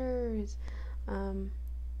creatures.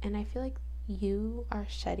 And I feel like you are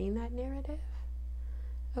shedding that narrative,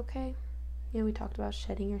 okay? You know, we talked about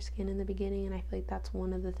shedding your skin in the beginning, and I feel like that's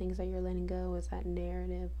one of the things that you're letting go, is that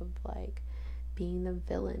narrative of like being the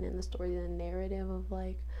villain in the story, the narrative of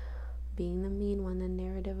like being the mean one, the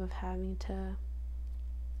narrative of having to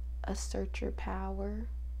assert your power.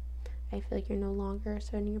 I feel like you're no longer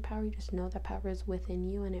asserting your power. You just know that power is within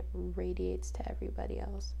you, and it radiates to everybody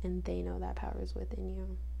else, and they know that power is within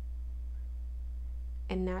you.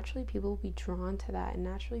 And naturally people will be drawn to that, and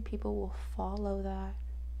naturally people will follow that.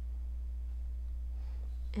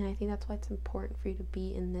 And I think that's why it's important for you to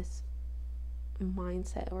be in this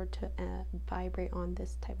mindset, or to vibrate on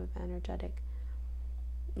this type of energetic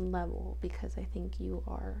level, because I think you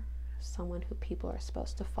are someone who people are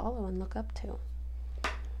supposed to follow and look up to.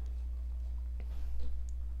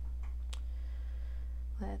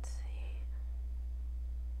 Let's see.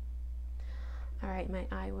 Alright, my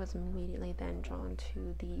eye was immediately then drawn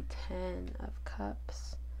to the 10 of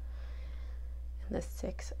Cups. the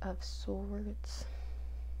Six of Swords.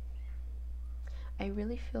 I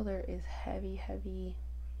really feel there is heavy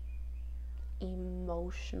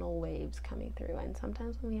emotional waves coming through, and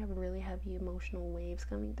sometimes when we have really heavy emotional waves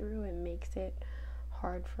coming through, it makes it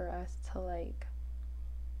hard for us to like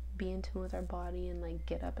be in tune with our body and like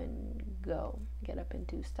get up and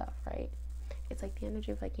do stuff, right? It's like the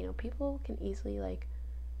energy of like, you know, people can easily like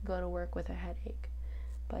go to work with a headache,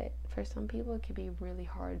 but for some people it can be really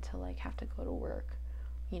hard to like have to go to work,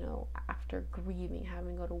 you know, after grieving,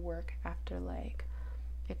 having to go to work after like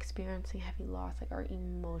experiencing heavy loss. Like our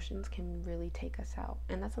emotions can really take us out,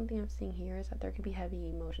 and that's something I'm seeing here, is that there could be heavy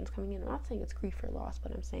emotions coming in. I'm not saying it's grief or loss,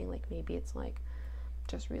 but I'm saying like maybe it's like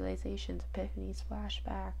just realizations, epiphanies,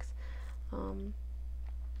 flashbacks,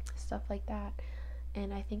 stuff like that.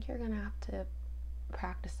 And I think you're gonna have to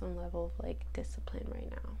practice some level of like discipline right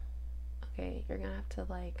now. Okay, you're gonna have to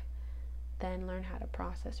like then learn how to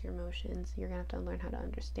process your emotions. You're gonna have to learn how to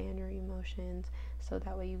understand your emotions, so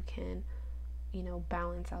that way you can, you know,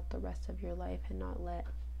 balance out the rest of your life and not let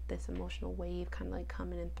this emotional wave kind of like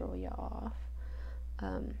come in and throw you off.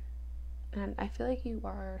 And I feel like you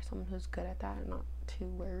are someone who's good at that and not too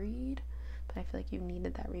worried, but I feel like you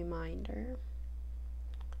needed that reminder.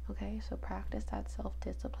 Okay, so practice that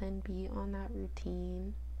self-discipline, be on that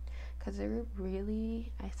routine, because there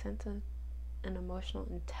really, I sense an emotional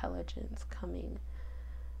intelligence coming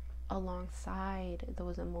alongside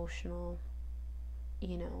those emotional,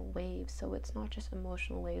 you know, waves. So it's not just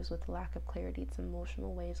emotional waves with lack of clarity, it's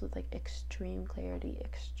emotional waves with like extreme clarity,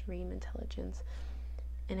 extreme intelligence.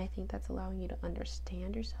 And I think that's allowing you to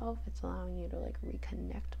understand yourself, it's allowing you to like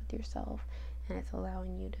reconnect with yourself, and it's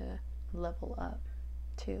allowing you to level up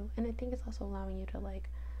too. And I think it's also allowing you to like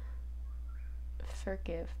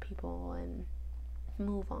forgive people and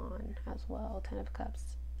move on as well. Ten of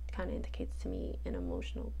Cups kind of indicates to me an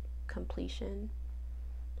emotional completion.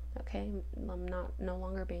 Okay, I'm no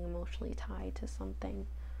longer being emotionally tied to something,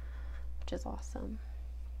 which is awesome.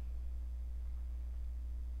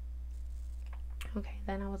 Okay,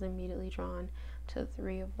 then I was immediately drawn to the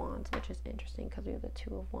Three of Wands, which is interesting because we have the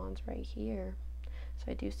Two of Wands right here.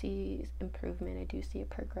 So I do see improvement, I do see a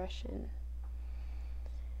progression.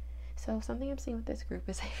 So something I'm seeing with this group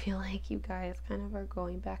is I feel like you guys kind of are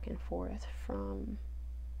going back and forth from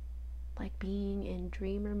like being in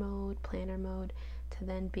dreamer mode, planner mode, to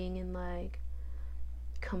then being in like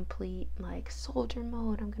complete like soldier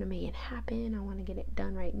mode. I'm gonna make it happen, I want to get it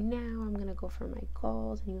done right now, I'm gonna go for my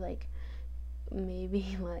goals. And you like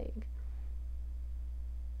maybe like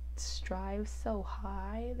strive so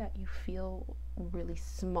high that you feel really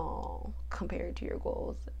small compared to your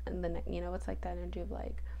goals. And then, you know, it's like that energy of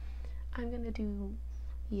like, I'm gonna do,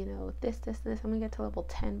 you know, this, I'm gonna get to level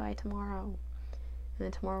 10 by tomorrow. And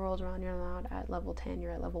then tomorrow rolls around, you're not at level 10,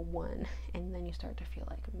 you're at level 1. And then you start to feel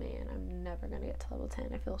like, man, I'm never gonna get to level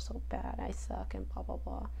 10. I feel so bad, I suck, and blah, blah,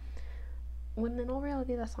 blah. When in all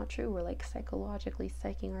reality, that's not true. We're like psychologically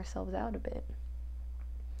psyching ourselves out a bit.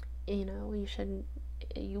 You know,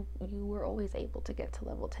 you were always able to get to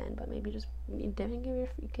level 10, but maybe just you didn't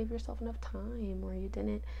give yourself enough time, or you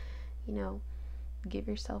didn't, you know, give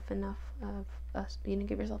yourself enough of you didn't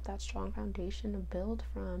give yourself that strong foundation to build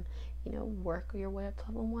from. You know, work your way up to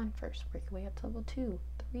level 1 first, work your way up to level 2,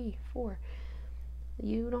 3, 4.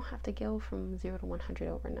 You don't have to go from 0 to 100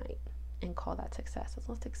 overnight and call that success. That's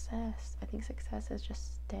not success. I think success is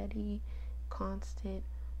just steady, constant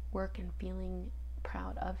work and feeling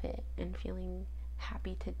proud of it and feeling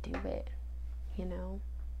happy to do it, you know,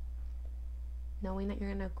 knowing that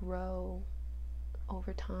you're gonna grow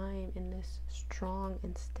over time in this strong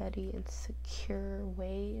and steady and secure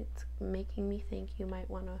way. It's making me think you might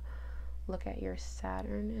want to look at your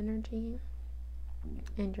Saturn energy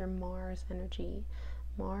and your Mars energy.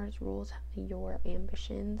 Mars rules your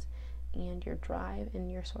ambitions and your drive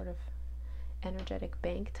and your sort of energetic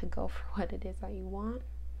bank to go for what it is that you want.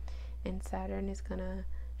 And Saturn is gonna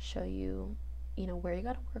show you, you know, where you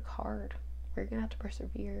gotta work hard, where you're gonna have to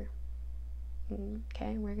persevere.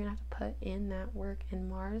 Okay, we're gonna have to put in that work. And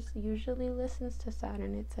Mars usually listens to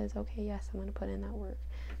Saturn. It says, okay, yes, I'm gonna put in that work.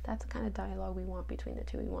 That's the kind of dialogue we want between the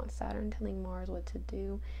two. We want Saturn telling Mars what to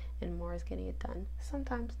do and Mars getting it done.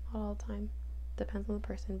 Sometimes, not all the time, depends on the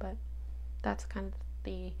person, but that's kind of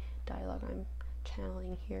the dialogue I'm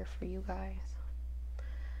channeling here for you guys.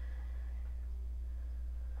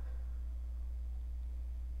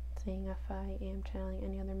 Seeing if I am channeling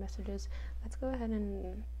any other messages. Let's go ahead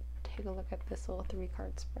and take a look at this little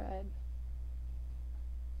 3-card spread.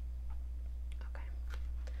 Okay,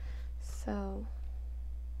 so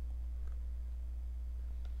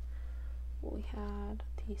we had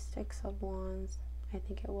the 6 of Wands I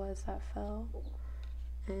think it was, that fell,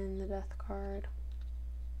 and the Death card,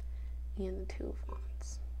 and the Two of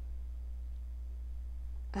Wands.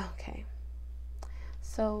 Okay,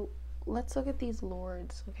 so let's look at these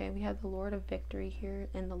lords. Okay, we have the Lord of Victory here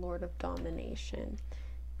and the Lord of Domination.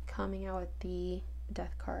 Coming out with the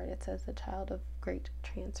Death card, it says the child of great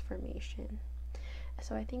transformation.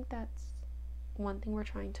 So I think that's one thing we're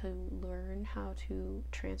trying to learn how to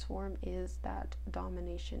transform, is that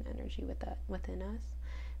domination energy within us,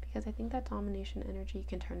 because I think that domination energy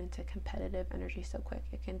can turn into competitive energy so quick.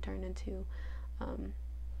 It can turn into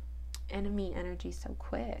enemy energy so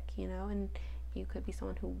quick, you know, and you could be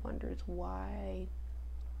someone who wonders why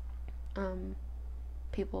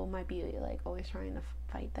people might be like always trying to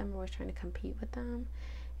fight them, always trying to compete with them.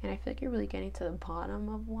 And I feel like you're really getting to the bottom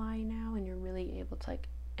of why now, and you're really able to like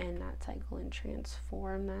end that cycle and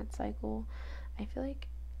transform that cycle. I feel like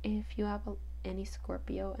if you have any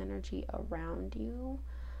Scorpio energy around you,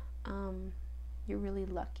 you're really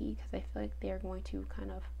lucky, because I feel like they're going to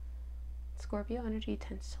kind of, Scorpio energy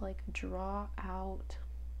tends to like draw out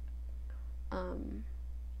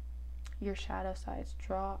your shadow sides,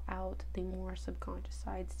 draw out the more subconscious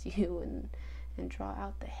sides to you, and draw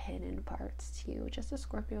out the hidden parts to you. Just a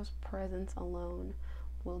Scorpio's presence alone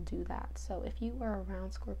will do that. So if you are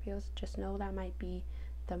around Scorpios, just know that might be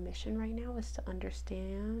the mission right now, is to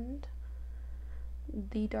understand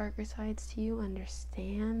the darker sides to you,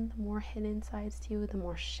 understand the more hidden sides to you, the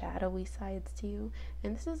more shadowy sides to you.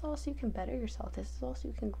 And this is also, you can better yourself, this is also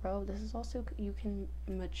you can grow, this is also you can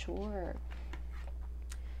mature.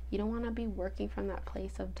 You don't want to be working from that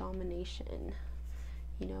place of domination.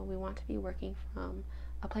 You know, we want to be working from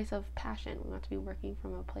a place of passion. We want to be working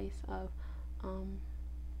from a place of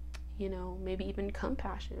you know, maybe even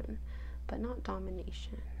compassion, but not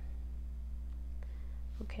domination.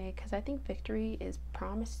 Okay, because I think victory is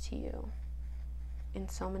promised to you in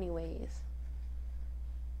so many ways.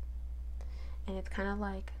 And it's kind of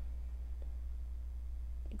like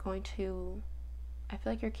going to, I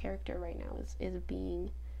feel like your character right now is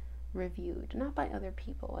being reviewed, not by other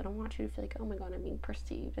people. I don't want you to feel like, oh my god, I'm being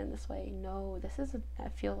perceived in this way. No, this is, I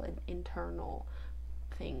feel, an internal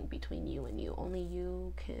thing between you and you. Only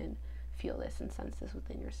you can feel this and sense this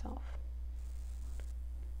within yourself.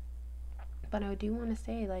 But I do want to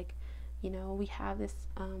say, like, you know, we have this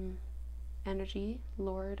energy,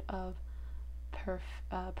 Lord of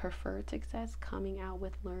preferred success, coming out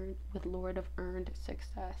with Lord of earned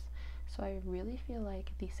success. So I really feel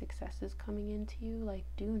like these successes coming into you, like,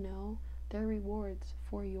 do know they're rewards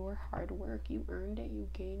for your hard work. You earned it, you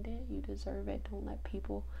gained it, you deserve it. Don't let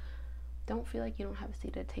people, don't feel like you don't have a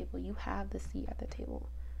seat at the table. You have the seat at the table.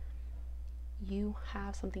 You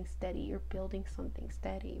have something steady. You're building something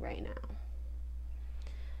steady right now.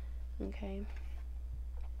 Okay.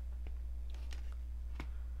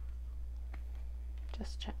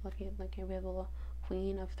 Just check, looking, we have the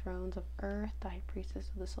Queen of Thrones of Earth, the High Priestess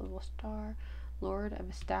of the Silver Star, Lord of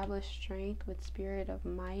Established Strength with Spirit of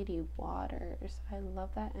Mighty Waters. I love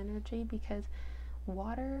that energy, because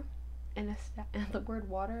water and the word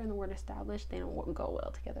water and the word established, they don't go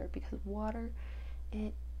well together, because water,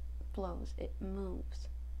 it flows, it moves,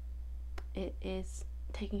 it is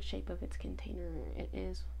taking shape of its container, it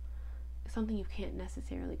is something you can't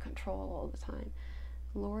necessarily control all the time.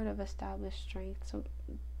 Lord of Established Strength. So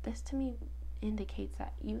this to me indicates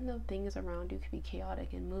that even though things around you can be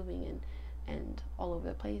chaotic and moving and all over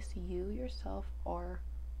the place, you yourself are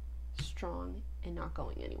strong and not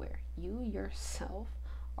going anywhere. You yourself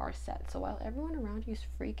are set. So while everyone around you is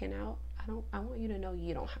freaking out, I want you to know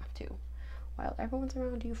you don't have to. While everyone's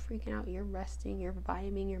around you freaking out, you're resting, you're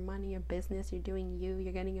vibing your money, your business, you're doing you,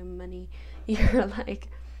 you're getting your money,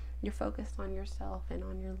 you're focused on yourself and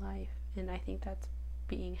on your life. And I think that's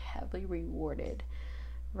being heavily rewarded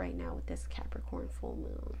right now with this Capricorn full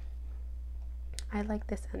moon. I like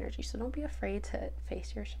this energy. So don't be afraid to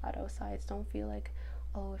face your shadow sides. Don't feel like,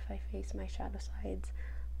 oh, if I face my shadow sides,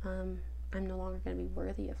 I'm no longer going to be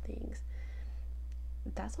worthy of things.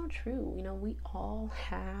 That's not true. You know, we all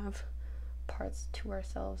have parts to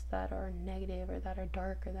ourselves that are negative or that are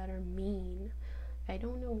dark or that are mean. I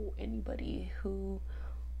don't know anybody who,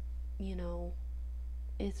 you know,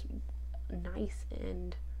 is nice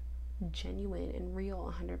and genuine and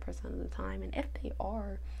real 100% of the time. And if they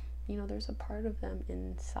are, you know, there's a part of them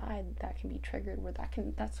inside that can be triggered, where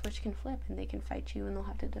that switch can flip and they can fight you and they'll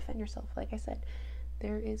have to defend yourself. Like I said,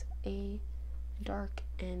 there is a dark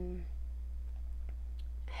and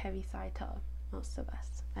heavy side to most of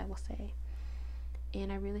us, I will say. And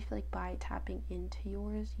I really feel like by tapping into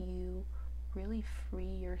yours, you really free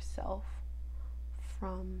yourself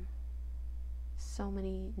from so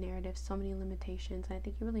many narratives, so many limitations. And I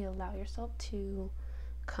think you really allow yourself to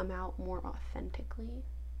come out more authentically,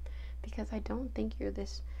 because I don't think you're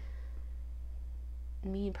this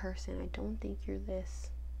mean person. I don't think you're this,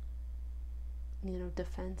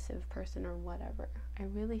 defensive person or whatever. I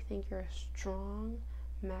really think you're a strong,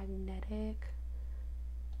 magnetic,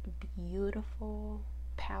 beautiful,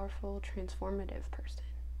 powerful, transformative person.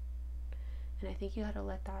 And I think you had to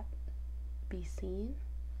let that be seen.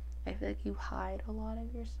 I feel like you hide a lot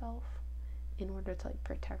of yourself in order to like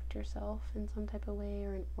protect yourself in some type of way,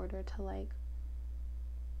 or in order to like,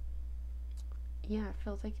 yeah, it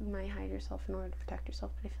feels like you might hide yourself in order to protect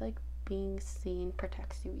yourself, but I feel like being seen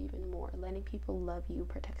protects you even more. Letting people love you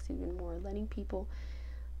protects you even more. Letting people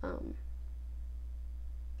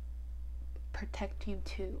protect you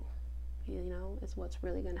too, is what's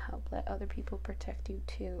really going to help. Let other people protect you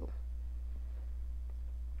too.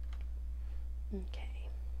 Okay.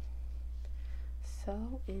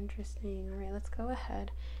 So interesting. All right, let's go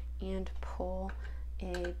ahead and pull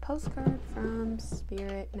a postcard from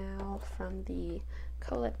Spirit now from the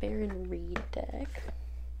Colette Baron Reed deck.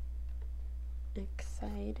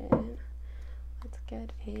 Excited. Let's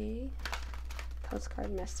get a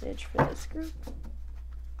postcard message for this group.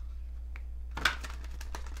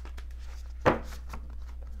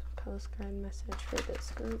 Postcard message for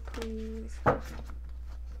this group, please.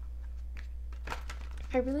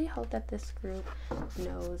 I really hope that this group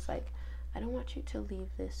knows, like, I don't want you to leave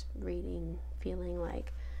this reading feeling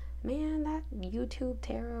like, man, that YouTube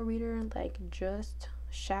tarot reader, like, just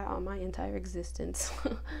shat on my entire existence.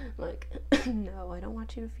 Like, no, I don't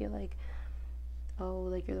want you to feel like, oh,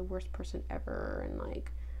 like, you're the worst person ever, and,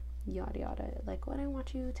 like, yada yada. Like, what I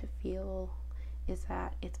want you to feel is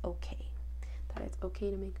that it's okay. That it's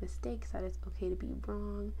okay to make mistakes, that it's okay to be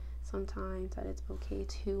wrong sometimes, that it's okay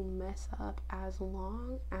to mess up, as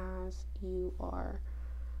long as you are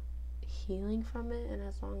healing from it, and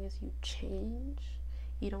as long as you change,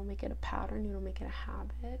 you don't make it a pattern, you don't make it a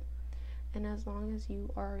habit, and as long as you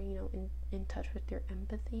are, in touch with your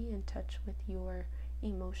empathy, in touch with your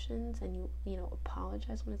emotions, and you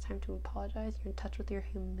apologize when it's time to apologize, you're in touch with your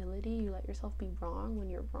humility, you let yourself be wrong when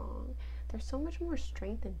you're wrong. There's so much more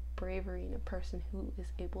strength and bravery in a person who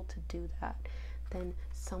is able to do that than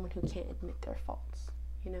someone who can't admit their faults.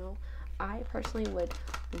 I personally would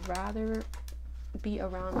rather be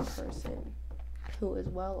around a person who is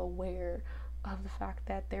well aware of the fact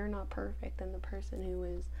that they're not perfect than the person who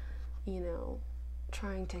is,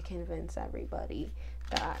 trying to convince everybody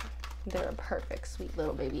that they're a perfect, sweet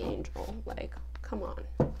little baby angel. Like, come on.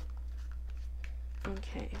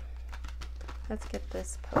 Okay, let's get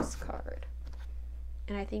this postcard.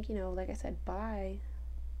 And I think, like I said, by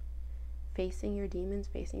facing your demons,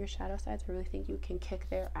 facing your shadow sides, I really think you can kick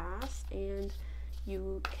their ass, and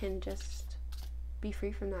you can just be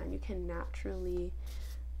free from that, and you can naturally,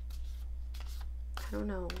 I don't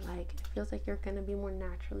know, like, it feels like you're gonna be more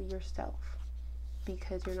naturally yourself,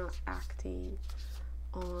 because you're not acting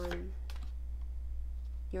on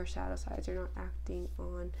your shadow sides, you're not acting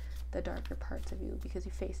on the darker parts of you, because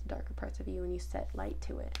you face the darker parts of you and you set light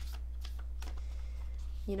to it.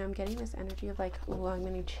 I'm getting this energy of like, oh, I'm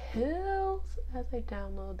getting chills as I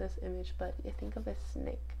download this image, but I think of a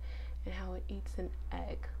snake and how it eats an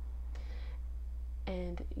egg.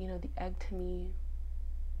 And, the egg to me,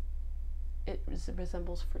 it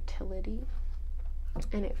resembles fertility.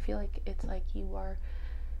 And I feel like it's like you are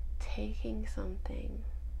taking something,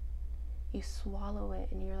 you swallow it,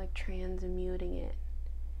 and you're like transmuting it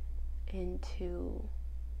into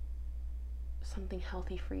something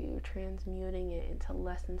healthy for you. You're transmuting it into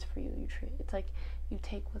lessons for you. It's like you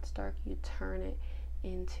take what's dark, you turn it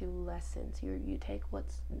into lessons. You take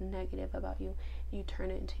what's negative about you, and you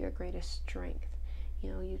turn it into your greatest strength.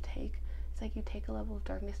 It's like you take a level of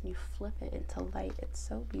darkness and you flip it into light. It's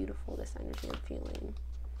so beautiful, this energy I'm feeling.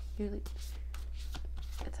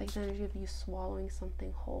 It's like the energy of you swallowing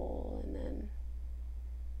something whole, and then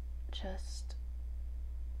just,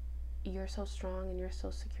 you're so strong and you're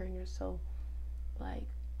so secure and you're so like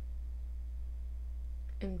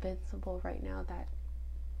invincible right now that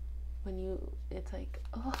when it's like,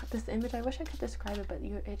 oh, this image, I wish I could describe it, but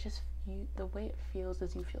the way it feels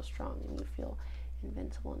is you feel strong and you feel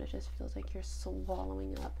invincible, and it just feels like you're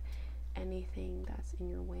swallowing up anything that's in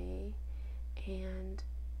your way. And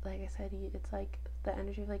like I said, it's like the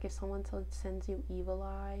energy of like, if someone sends you evil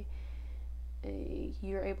eye,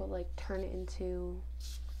 you're able to like turn it into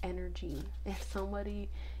energy. If somebody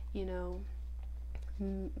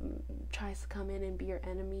tries to come in and be your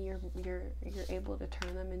enemy, you're able to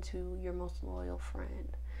turn them into your most loyal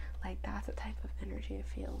friend. Like, that's the type of energy I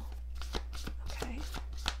feel. Okay,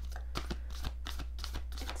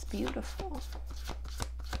 beautiful.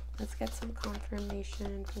 Let's get some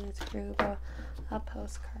confirmation for this group. A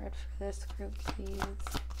postcard for this group, please.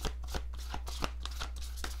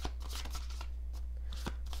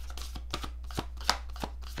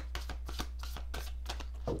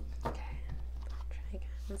 Okay, try again.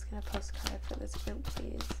 Let's get a postcard for this group,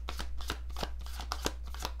 please.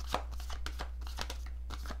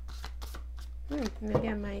 Maybe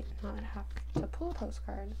I might not have to pull a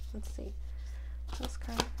postcard. Let's see.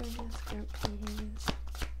 Postcard for this group, please.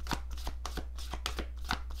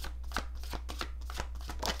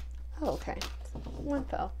 Oh, okay. One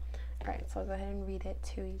fell. Alright, so I'll go ahead and read it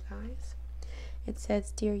to you guys. It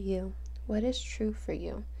says, Dear you, what is true for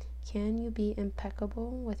you? Can you be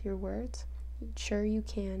impeccable with your words? Sure you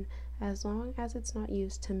can. As long as it's not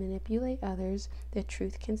used to manipulate others, the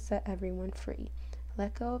truth can set everyone free.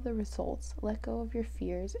 Let go of the results, let go of your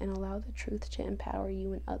fears, and allow the truth to empower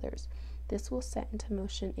you and others. This will set into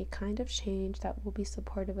motion a kind of change that will be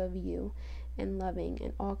supportive of you and loving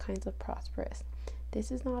and all kinds of prosperous. This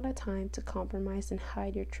is not a time to compromise and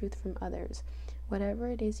hide your truth from others. Whatever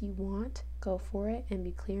it is you want, go for it and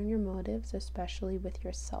be clear in your motives, especially with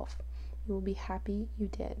yourself. You will be happy you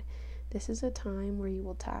did. This is a time where you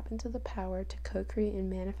will tap into the power to co-create and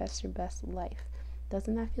manifest your best life.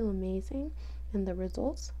 Doesn't that feel amazing? And the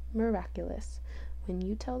results? Miraculous. When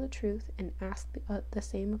you tell the truth and ask the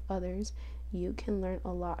same of others, you can learn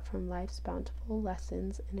a lot from life's bountiful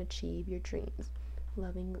lessons and achieve your dreams.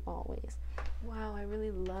 Loving you always. Wow, I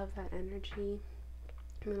really love that energy.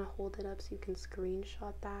 I'm gonna hold it up so you can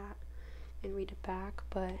screenshot that and read it back,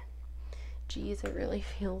 but geez, it really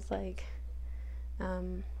feels like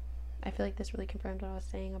I feel like this really confirmed what I was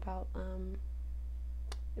saying about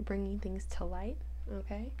bringing things to light.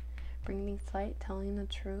 Okay, bringing things to light, telling the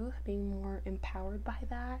truth, being more empowered by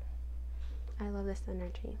that. I love this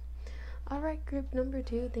energy. Alright, group number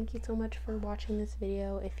 2, thank you so much for watching this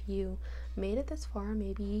video. If you made it this far,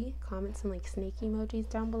 maybe comment some like snake emojis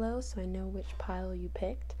down below so I know which pile you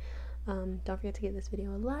picked. Don't forget to give this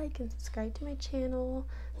video a like and subscribe to my channel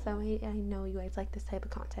so that way I know you guys like this type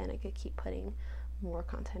of content. I could keep putting more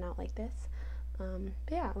content out like this. But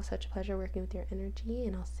yeah, it was such a pleasure working with your energy,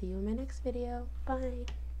 and I'll see you in my next video. Bye!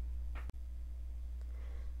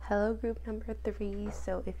 Hello, group number 3.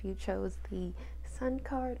 So if you chose the Sun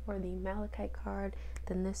card or the Malachite card,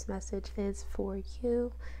 then this message is for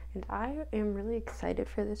you. And I am really excited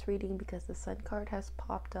for this reading because the Sun card has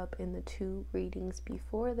popped up in the 2 readings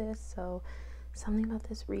before this. So something about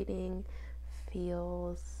this reading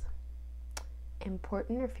feels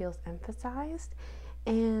important or feels emphasized.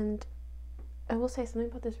 And I will say something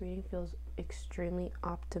about this reading feels extremely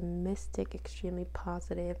optimistic, extremely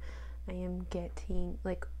positive. I am getting,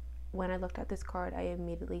 like, when I looked at this card, I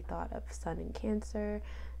immediately thought of Sun in Cancer,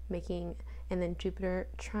 and then Jupiter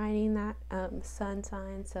trining that Sun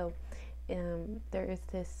sign. So there is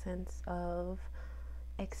this sense of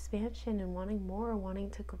expansion and wanting more,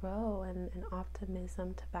 wanting to grow, and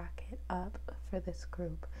optimism to back it up for this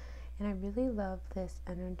group. And I really love this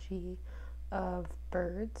energy of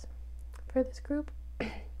birds for this group.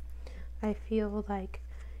 I feel like,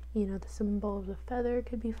 you know, the symbol of the feather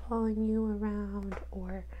could be following you around,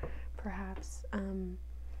 or perhaps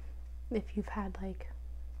if you've had like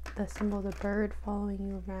the symbol of the bird following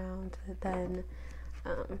you around, then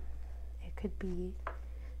it could be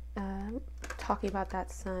talking about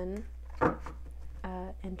that Sun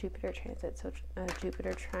and Jupiter transit. So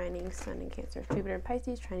Jupiter trining Sun in Cancer, Jupiter in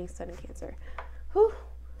Pisces trining Sun in Cancer. Whew,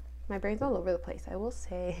 my brain's all over the place. I will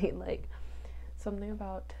say, like, something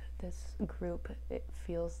about this group,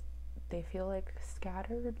 they feel like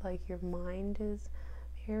scattered, like your mind is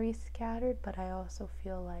very scattered, but I also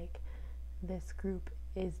feel like this group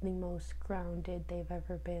is the most grounded they've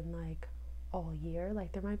ever been, like, all year.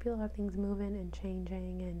 Like, there might be a lot of things moving and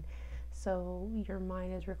changing, and so your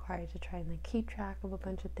mind is required to try and like keep track of a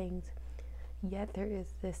bunch of things, yet there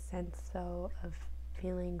is this sense though of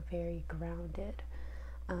feeling very grounded.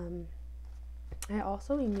 I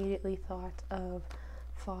also immediately thought of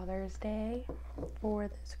Father's Day for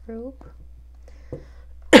this group.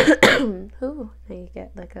 Ooh, I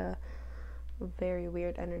get like a very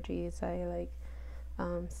weird energy as I like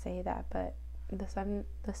say that, but the sun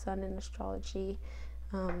in astrology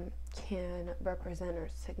can represent or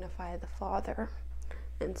signify the father,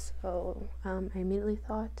 and so I immediately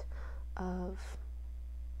thought of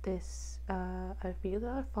this. I immediately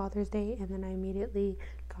thought of Father's Day, and then I immediately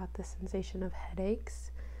got the sensation of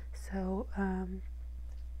headaches. So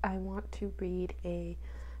I want to read a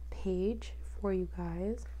page for you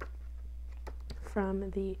guys from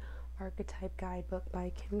the Archetype Guidebook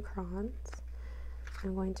by Kim Krans.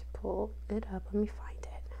 I'm going to pull it up. Let me find it.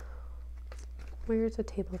 Where's the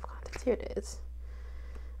table of contents? Here it is.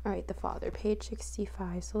 All right, the Father, page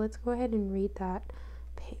 65. So let's go ahead and read that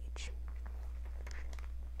page.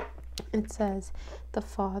 It says, the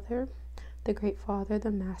Father, the Great Father,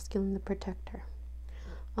 the masculine, the protector.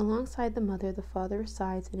 Alongside the Mother, the Father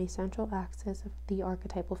resides in a central axis of the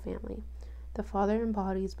archetypal family. The Father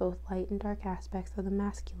embodies both light and dark aspects of the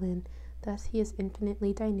masculine, thus he is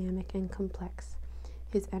infinitely dynamic and complex.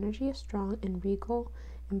 His energy is strong and regal,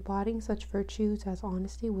 embodying such virtues as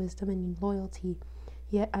honesty, wisdom, and loyalty.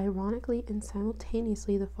 Yet, ironically and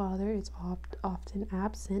simultaneously, the Father is often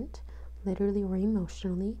absent, literally or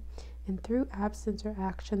emotionally, and through absence or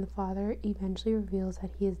action, the Father eventually reveals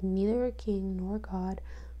that he is neither a king nor God,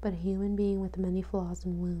 but a human being with many flaws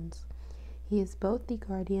and wounds. He is both the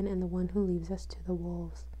guardian and the one who leaves us to the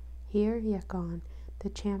wolves. Here, yet gone, the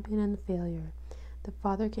champion and the failure. The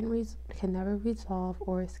Father can never resolve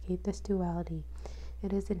or escape this duality.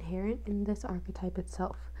 It is inherent in this archetype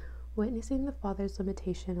itself. Witnessing the Father's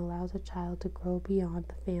limitation allows a child to grow beyond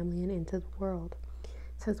the family and into the world.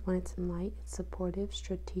 It says when it's in light, it's supportive,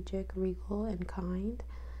 strategic, regal, and kind.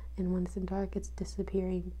 And when it's in dark, it's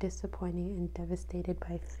disappearing, disappointing, and devastated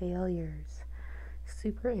by failures.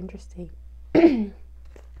 Super interesting. So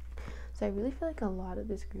I really feel like a lot of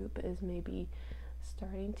this group is maybe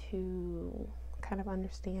starting to kind of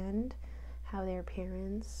understand how their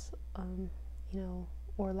parents,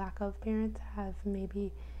 or lack of parents have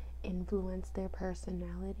maybe influenced their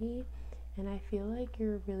personality. And I feel like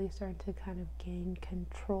you're really starting to kind of gain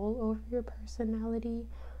control over your personality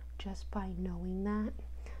just by knowing that.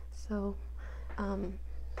 So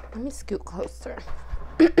let me scoot closer.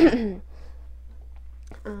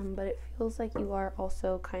 But it feels like you are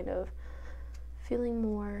also kind of feeling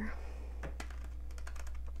more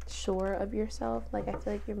sure of yourself. Like I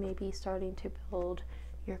feel like you're maybe starting to build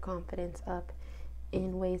your confidence up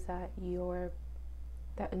in ways that your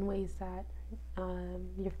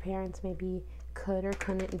parents maybe could or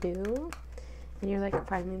couldn't do, and you're like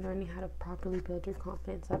finally learning how to properly build your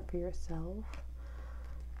confidence up for yourself.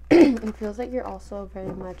 It feels like you're also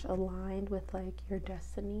very much aligned with like your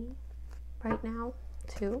destiny right now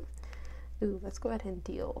too. Ooh, let's go ahead and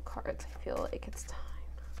deal cards. I feel like it's time.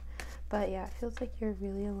 But yeah, it feels like you're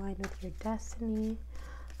really aligned with your destiny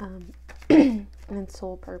and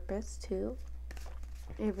soul purpose too.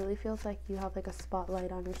 It really feels like you have like a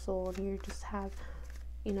spotlight on your soul, and you just have,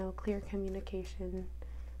 clear communication,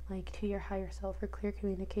 like to your higher self, or clear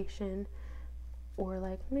communication, or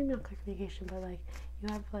like maybe not clear communication, but like you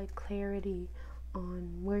have like clarity on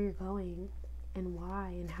where you're going and why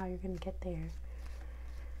and how you're going to get there.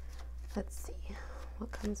 Let's see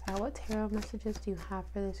what comes out. What tarot messages do you have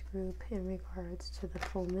for this group in regards to the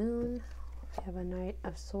full moon? We have a Knight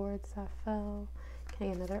of Swords that fell. Can I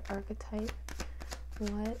get another archetype?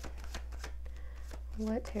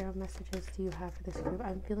 What tarot messages do you have for this group?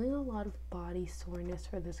 I'm feeling a lot of body soreness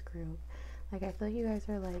for this group. Like I feel like you guys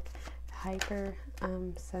are like hyper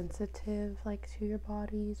sensitive like to your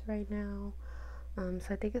bodies right now. So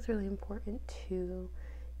I think it's really important to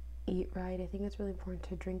eat right. I think it's really important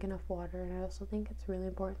to drink enough water, and I also think it's really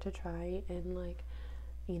important to try and like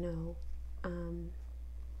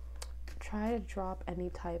try to drop any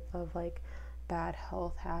type of like bad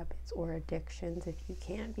health habits or addictions if you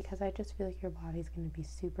can, because I just feel like your body's going to be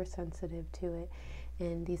super sensitive to it,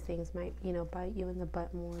 and these things might bite you in the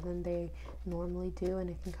butt more than they normally do, and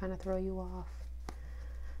it can kind of throw you off.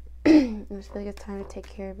 I just feel like it's time to take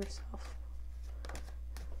care of yourself.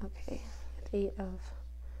 Okay, 8 of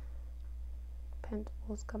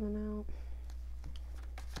Pentacles coming out.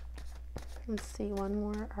 Let's see, one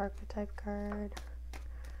more archetype card.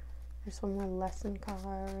 There's one more lesson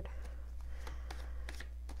card.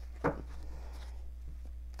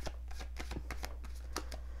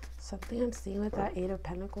 Something I'm seeing with that 8 of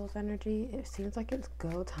Pentacles energy, it seems like it's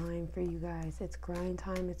go time for you guys. It's grind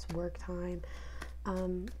time, it's work time.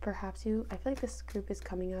 Perhaps I feel like this group is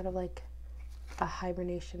coming out of like a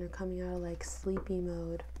hibernation or coming out of like sleepy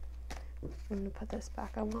mode. I'm going to put this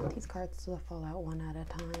back. I want these cards to fall out one at a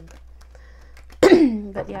time.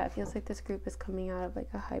 But yeah, it feels like this group is coming out of like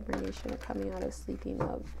a hibernation or coming out of sleepy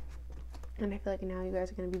mode. And I feel like now you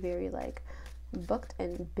guys are going to be very like booked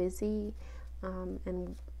and busy,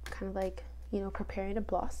 and kind of like, preparing to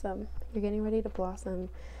blossom. You're getting ready to blossom.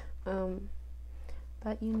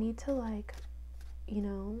 But you need to like,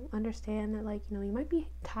 understand that like, you might be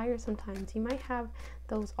tired sometimes. You might have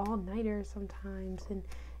those all-nighters sometimes, and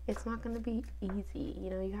it's not going to be easy.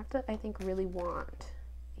 You have to, I think, really want.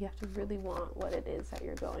 You have to really want what it is that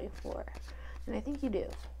you're going for. And I think you do.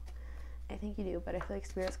 But I feel like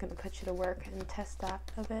Spirit's going to put you to work and test that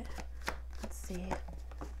a bit. Let's see.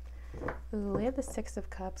 Ooh, we have the Six of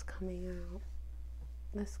Cups coming out.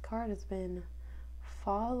 This card has been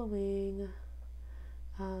following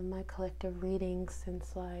my collective readings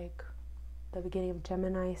since like the beginning of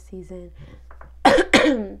Gemini season.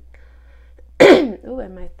 Ooh,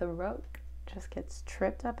 and my throat just gets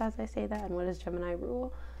tripped up as I say that. And what does Gemini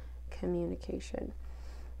rule? Communication.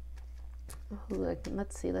 Look,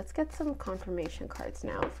 let's see. Let's get some confirmation cards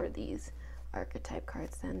now for these archetype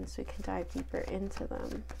cards then, so we can dive deeper into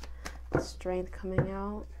them. Strength coming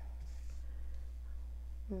out.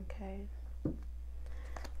 Okay.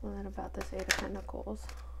 What about this Eight of Pentacles?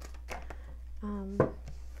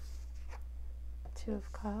 Two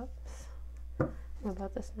of Cups. What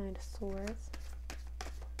about this Knight of Swords?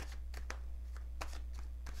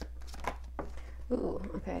 Ooh,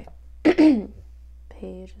 okay.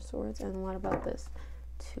 Page of Swords. And what about this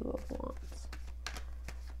Two of Wands?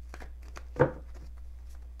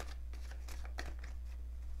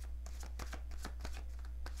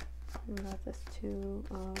 What about this Two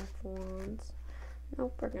of Wands?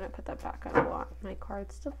 Nope, we're going to put that back. I don't want my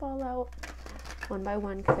cards to fall out one by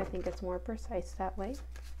one because I think it's more precise that way.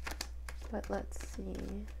 But let's see.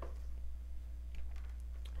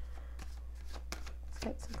 Let's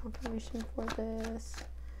get some confirmation for this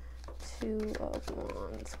Two of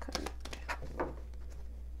Wands card.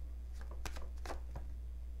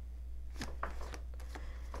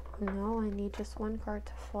 No, I need just one card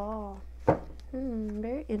to fall.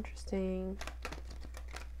 Very interesting.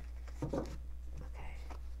 Okay,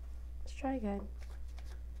 let's try again.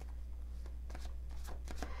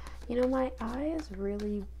 You know, my eye is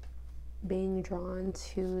really being drawn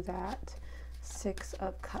to that Six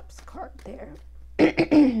of Cups card there.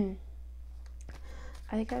 I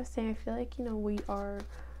think I was saying, I feel like, you know,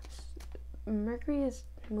 Mercury is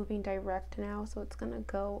moving direct now, so it's going to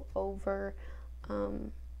go over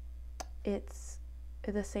it's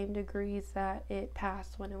the same degrees that it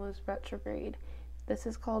passed when it was retrograde. This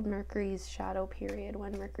is called Mercury's shadow period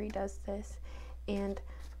when Mercury does this. And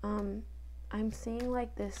I'm seeing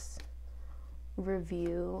like this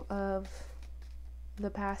review of the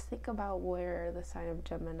past. Think about where the sign of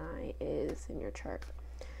Gemini is in your chart.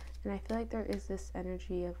 And I feel like there is this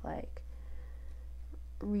energy of like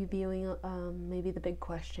reviewing maybe the big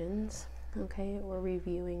questions, okay? Or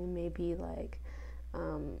reviewing maybe like,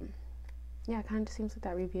 yeah, it kind of seems like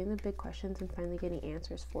that, reviewing the big questions and finally getting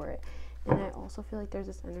answers for it. And I also feel like there's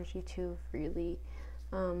this energy too of really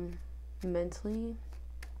mentally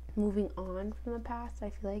moving on from the past. I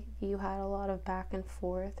feel like you had a lot of back and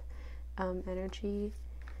forth energy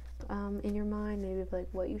in your mind, maybe of like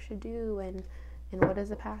what you should do and what does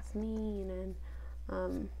the past mean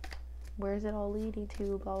and where is it all leading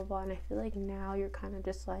to, blah blah blah. And I feel like now you're kind of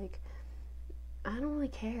just like, I don't really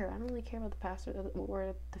care about the past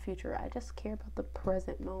or the future. I just care about the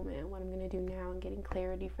present moment, what I'm going to do now, and getting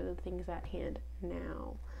clarity for the things at hand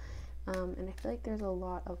now. And I feel like there's a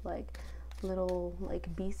lot of like little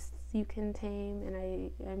like beasts you can tame, and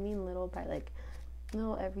I mean little by like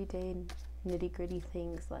little everyday nitty gritty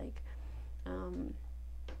things like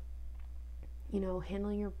you know,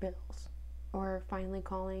 handling your bills, or finally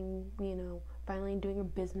calling, you know, finally doing your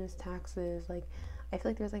business taxes. Like I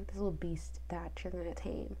feel like there's like this little beast that you're gonna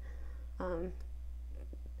tame,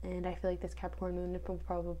 and I feel like this Capricorn moon will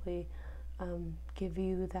probably give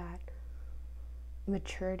you that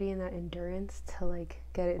maturity and that endurance to like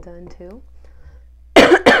get it done too.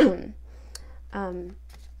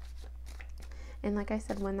 And like I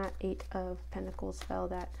said, when that Eight of Pentacles fell,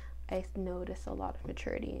 that I noticed a lot of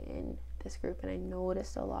maturity in this group, and I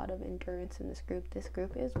noticed a lot of endurance in this group. This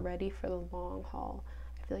group is ready for the long haul.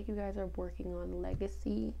 I feel like you guys are working on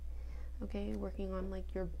legacy, okay, working on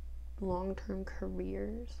like your long-term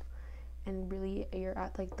careers, and really you're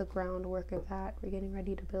at like the groundwork of that. We're getting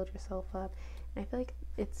ready to build yourself up. And I feel like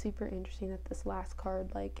it's super interesting that this last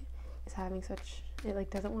card like is having such, it like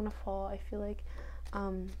doesn't want to fall. I feel like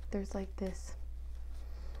there's like this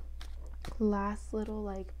last little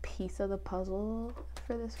like piece of the puzzle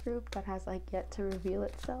for this group that has like yet to reveal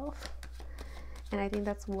itself. And I think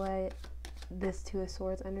that's what this Two of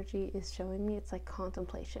Swords energy is showing me. It's like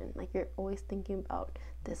contemplation, like you're always thinking about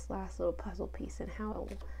this last little puzzle piece and how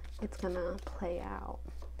it's gonna play out.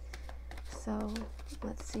 So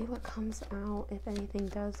let's see what comes out, if anything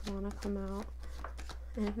does want to come out,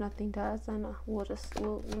 and if nothing does, then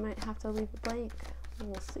we might have to leave it blank.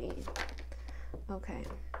 We'll see. Okay,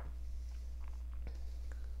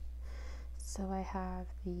 so I have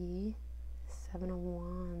the Seven of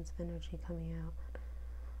Wands energy coming out.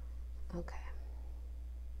 Okay.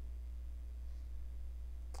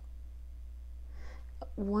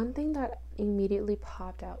 one thing that immediately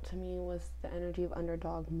popped out to me was the energy of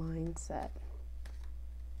underdog mindset.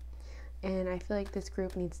 And I feel like this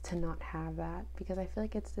group needs to not have that, because I feel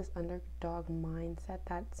like it's this underdog mindset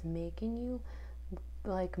that's making you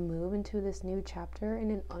like move into this new chapter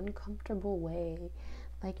in an uncomfortable way.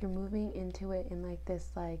 Like you're moving into it in like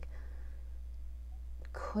this like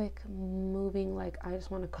quick moving, like I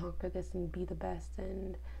just want to conquer this and be the best,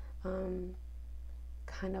 and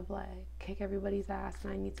kind of like kick everybody's ass,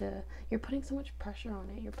 and I need to, you're putting so much pressure on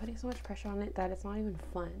it. You're putting so much pressure on it that it's not even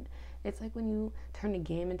fun. It's like when you turn a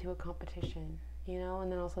game into a competition, you know,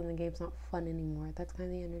 and then all of a sudden the game's not fun anymore. That's kind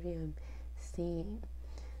of the energy I'm seeing.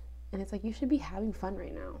 And it's like, you should be having fun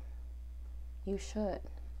right now. You should.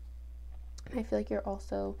 And I feel like you're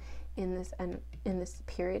also in this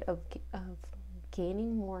period of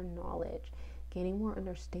gaining more knowledge, gaining more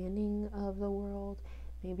understanding of the world,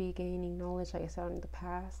 maybe gaining knowledge, like I said, in the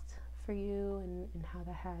past for you, and how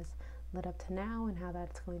that has led up to now, and how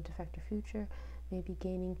that's going to affect your future. Maybe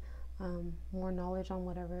gaining more knowledge on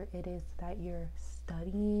whatever it is that you're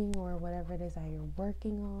studying, or whatever it is that you're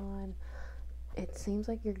working on. It seems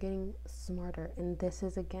like you're getting smarter, and this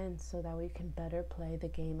is again so that we can better play the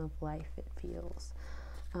game of life, it feels.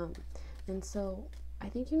 And so I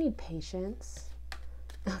think you need patience,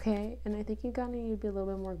 okay? And I think you gotta need to be a little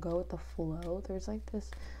bit more go with the flow. There's like this,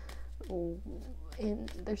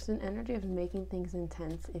 there's an energy of making things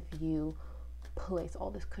intense if you place all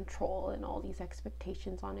this control and all these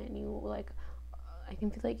expectations on it, and you like, I can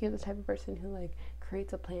feel like you're the type of person who like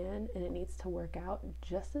creates a plan and it needs to work out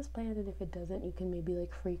just as planned, and if it doesn't, you can maybe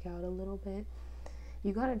like freak out a little bit.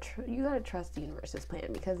 You gotta trust the universe's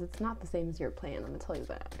plan, because it's not the same as your plan, I'm gonna tell you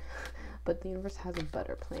that. But the universe has a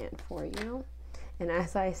better plan for you. And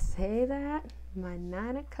as I say that, my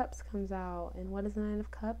 9 of Cups comes out. And what is the 9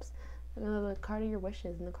 of Cups? The card of your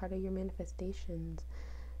wishes and the card of your manifestations.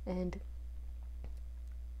 And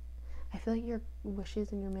I feel like your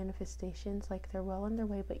wishes and your manifestations, like they're well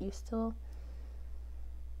underway, but you still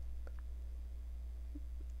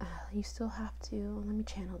have to, let me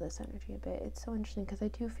channel this energy a bit. It's so interesting because I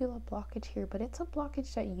do feel a blockage here, but it's a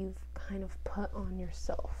blockage that you've kind of put on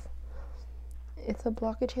yourself. It's a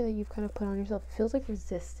blockage here that you've kind of put on yourself. It feels like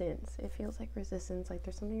resistance. Like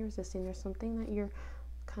there's something you're resisting. There's something that you're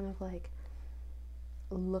kind of like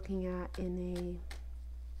looking at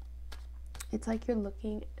it's like you're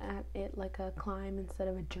looking at it like a climb instead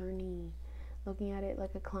of a journey. Looking at it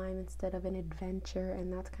like a climb instead of an adventure.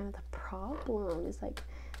 And that's kind of the problem. It's like,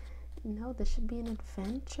 no, this should be an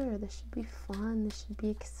adventure. This should be fun. This should be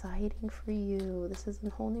exciting for you. This is a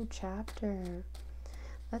whole new chapter.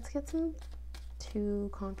 Let's get some 2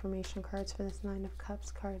 confirmation cards for this 9 of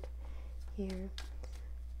Cups card here.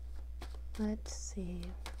 Let's see.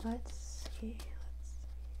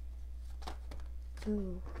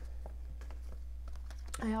 Ooh.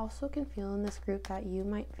 I also can feel in this group that you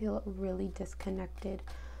might feel really disconnected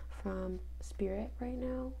from spirit right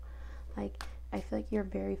now. Like, I feel like you're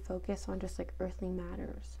very focused on just like earthly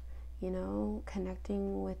matters, you know,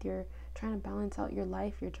 connecting with trying to balance out your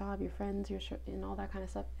life, your job, your friends, and all that kind of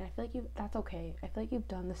stuff. And I feel like that's okay. I feel like you've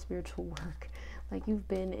done the spiritual work. Like you've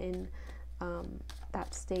been in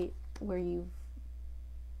that state where you've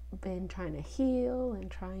been trying to heal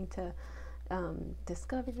and trying to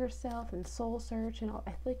discover yourself and soul search and all.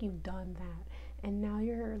 I feel like you've done that, and now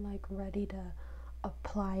you're like ready to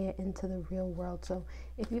apply it into the real world. So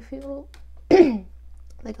if you feel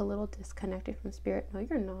like a little disconnected from spirit, no,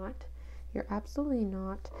 you're not. You're absolutely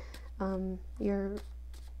not. You're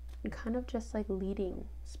kind of just like leading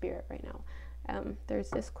spirit right now. There's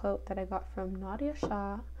this quote that I got from Nadia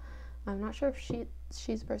Shah. I'm not sure if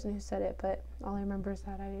she's the person who said it, but all I remember is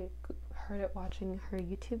that I heard it watching her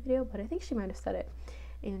YouTube video, but I think she might have said it.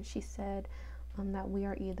 And she said that we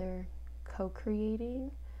are either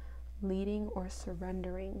co-creating, leading, or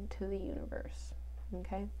surrendering to the universe.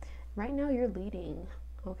 Okay? Right now you're leading.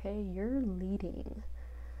 Okay? You're leading.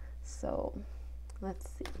 So, let's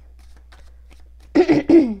see.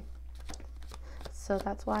 So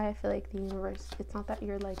that's why I feel like the universe, it's not that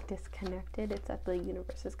you're like disconnected, it's that the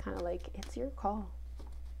universe is kind of like, it's your call.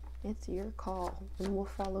 It's your call, and we'll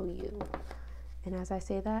follow you. And as I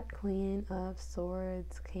say that, Queen of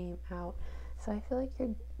Swords came out. So I feel like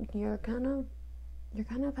you're kind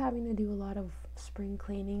of having to do a lot of spring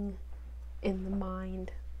cleaning in the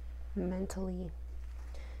mind, mentally.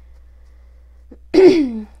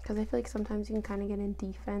 Because I feel like sometimes you can kind of get in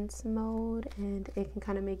defense mode, and it can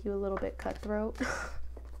kind of make you a little bit cutthroat.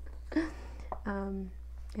 And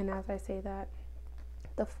as I say that,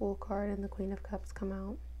 the Fool card and the Queen of Cups come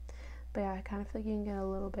out. But yeah, I kind of feel like you can get a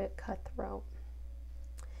little bit cutthroat.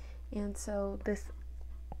 And so this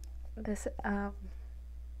this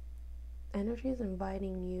energy is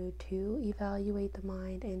inviting you to evaluate the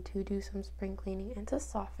mind and to do some spring cleaning and to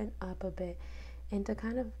soften up a bit and to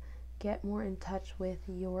kind of get more in touch with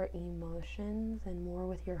your emotions and more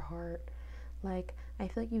with your heart. Like, I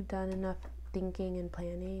feel like you've done enough thinking and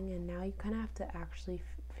planning, and now you kind of have to actually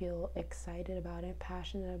feel excited about it,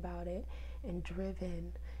 passionate about it, and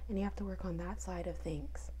driven, and you have to work on that side of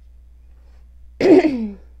things.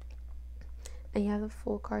 And you have the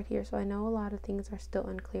Fool card here, so I know a lot of things are still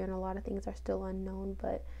unclear and a lot of things are still unknown,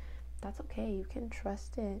 but that's okay. You can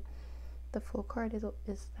trust it. The Fool card is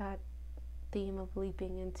that theme of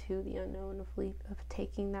leaping into the unknown, of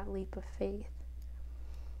taking that leap of faith.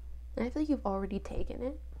 And I feel like you've already taken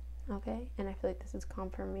it, okay? And I feel like this is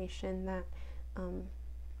confirmation that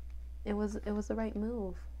it was the right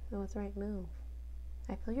move. It was the right move.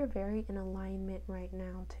 I feel you're very in alignment right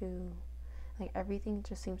now too. Like, everything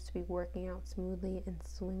just seems to be working out smoothly and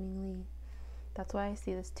swimmingly. That's why I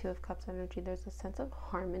see this Two of Cups energy. There's a sense of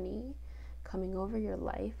harmony coming over your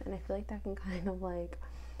life, and I feel like that can kind of like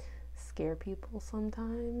scare people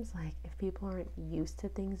sometimes. Like, if people aren't used to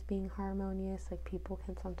things being harmonious, like, people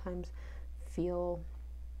can sometimes feel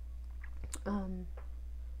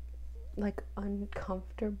like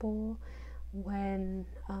uncomfortable when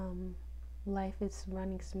life is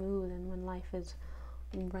running smooth and when life is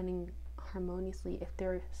running harmoniously. If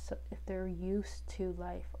they're used to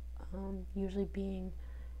life usually being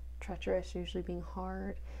treacherous, usually being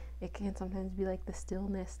hard, it can sometimes be like the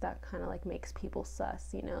stillness that kind of like makes people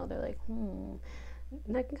sus, you know. They're like, and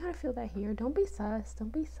I can kind of feel that here. Don't be sus.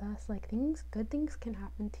 Like, good things can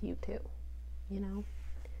happen to you too, you know.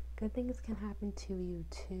 Good things can happen to you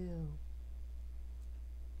too.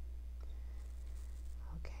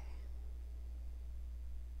 Okay.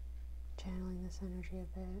 Channeling this energy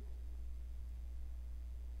a bit.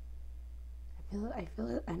 I feel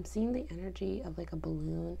it. I'm seeing the energy of like a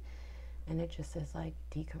balloon, and it just is like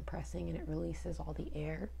decompressing and it releases all the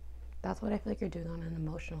air. That's what I feel like you're doing on an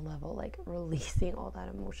emotional level, like releasing all that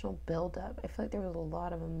emotional buildup. I feel like there was a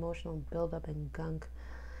lot of emotional buildup and gunk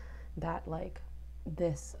that like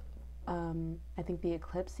this I think the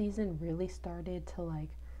eclipse season really started to like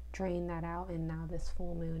drain that out, and now this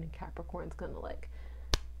full moon in Capricorn's gonna like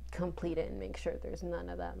complete it and make sure there's none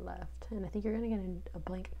of that left. And I think you're gonna get a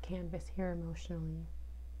blank canvas here emotionally,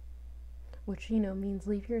 which, you know, means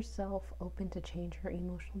leave yourself open to change your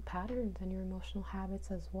emotional patterns and your emotional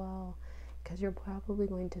habits as well, because you're probably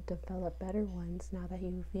going to develop better ones now that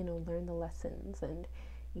you've, you know, learned the lessons and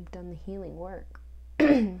you've done the healing work.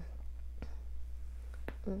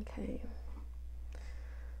 Okay,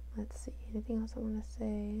 let's see, anything else I want to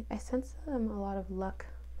say? I sense a lot of luck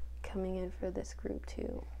coming in for this group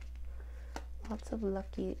too. Lots of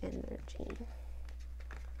lucky energy.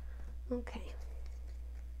 Okay,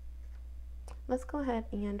 let's go ahead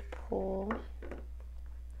and pull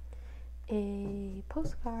a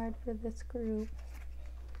postcard for this group.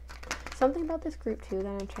 Something about this group too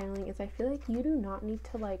that I'm channeling is I feel like you do not need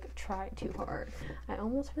to like try too hard. I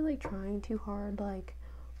almost feel like trying too hard like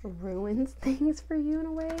ruins things for you in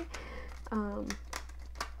a way.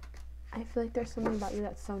 I feel like there's something about you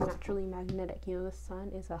that's so naturally magnetic. You know, the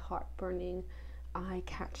sun is a heart-burning,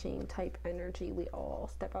 eye-catching type energy. We all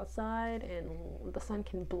step outside and the sun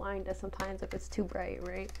can blind us sometimes if it's too bright,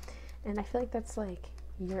 right? And I feel like that's like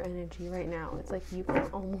your energy right now. It's like you can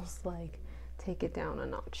almost like take it down a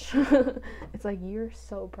notch. It's like you're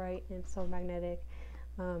so bright and so magnetic.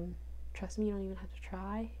 Trust me, you don't even have to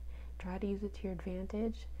try to use it to your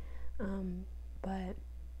advantage. But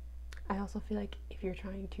I also feel like if you're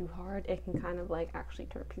trying too hard, it can kind of like actually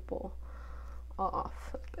turn people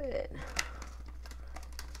off a bit.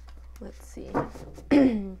 Let's see.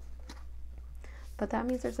 But that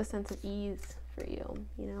means there's a sense of ease for you,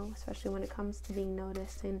 you know, especially when it comes to being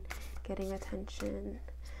noticed and getting attention.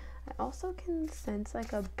 I also can sense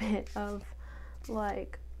like a bit of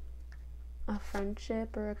like a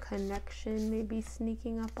friendship or a connection maybe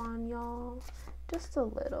sneaking up on y'all, just a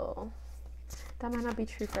little. That might not be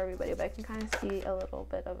true for everybody, but I can kind of see a little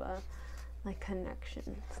bit of a like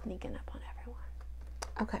connection sneaking up on everyone.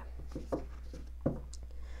 Okay,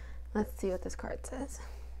 let's see what this card says.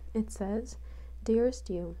 It says, "Dearest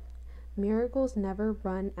you, miracles never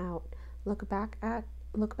run out. Look back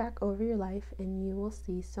over your life and you will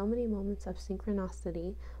see so many moments of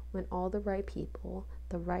synchronicity when all the right people,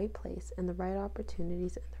 the right place, and the right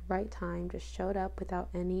opportunities at the right time just showed up without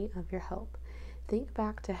any of your help. Think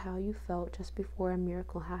back to how you felt just before a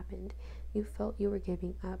miracle happened. You felt you were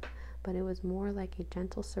giving up, but it was more like a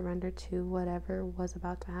gentle surrender to whatever was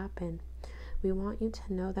about to happen. We want you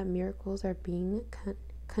to know that miracles are being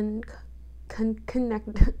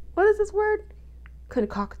what is this word?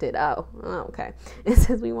 Concocted. Oh, okay. It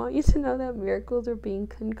says we want you to know that miracles are being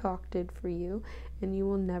concocted for you and you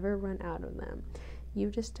will never run out of them. You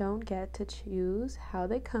just don't get to choose how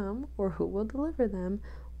they come or who will deliver them,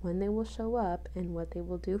 when they will show up, and what they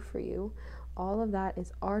will do for you. All of that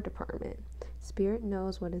is our department. Spirit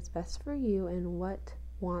knows what is best for you and what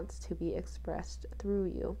wants to be expressed through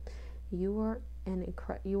you. You are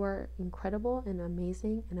incredible and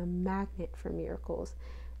amazing and a magnet for miracles.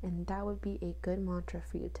 And that would be a good mantra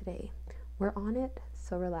for you today. We're on it,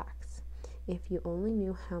 so relax. If you only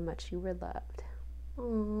knew how much you were loved.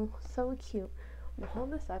 Oh, so cute. I'm gonna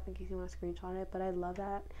hold this up in case you want to screenshot it, but I love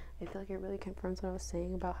that. I feel like it really confirms what I was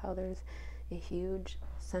saying about how there's a huge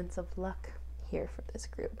sense of luck here for this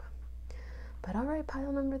group. But alright,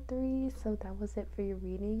 pile number 3. So that was it for your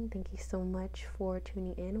reading. Thank you so much for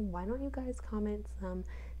tuning in. Why don't you guys comment some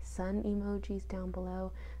sun emojis down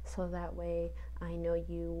below so that way I know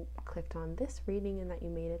you clicked on this reading and that you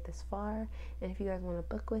made it this far. And if you guys want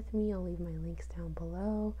to book with me, I'll leave my links down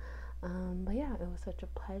below. But yeah, it was such a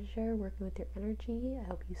pleasure working with your energy. I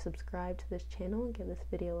hope you subscribe to this channel and give this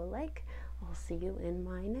video a like. I'll see you in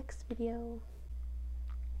my next video.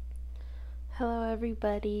 Hello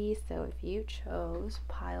everybody. So if you chose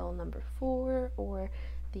pile number 4 or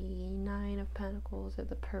the 9 of Pentacles or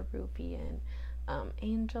the Peruvian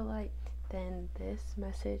Angelite, then this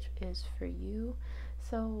message is for you.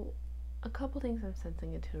 So a couple things I'm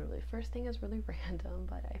sensing intuitively. First thing is really random,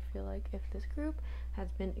 but I feel like if this group has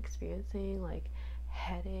been experiencing like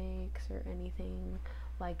headaches or anything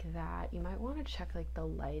like that, you might want to check like the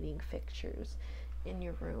lighting fixtures in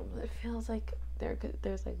your room. It feels like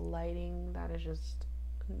there's like lighting that is just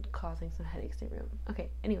causing some headaches in your room. Okay,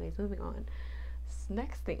 anyways, moving on.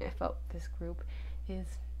 Next thing I felt this group is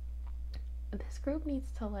this group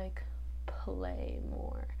needs to like play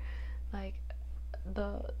more. Like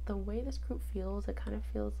the way this group feels, it kind of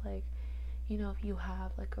feels like, you know, if you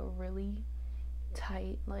have like a really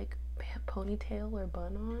tight like ponytail or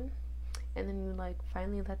bun on, and then you like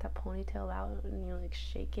finally let that ponytail out and you like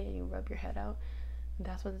shake it and you rub your head out.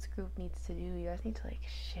 That's what this group needs to do. You guys need to like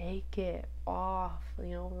shake it off,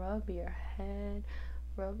 you know, rub your head,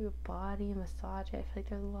 rub your body, massage it. I feel like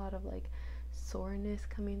there's a lot of like soreness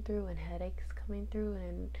coming through and headaches coming through,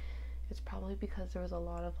 and it's probably because there was a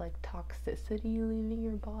lot of like toxicity leaving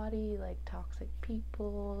your body, like toxic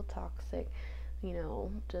people, toxic, you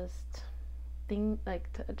know, just thing like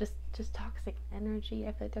just toxic energy.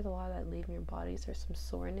 I feel like there's a lot of that leaving your body, so there's some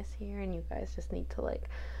soreness here, and you guys just need to like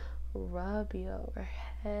rub your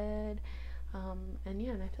head, and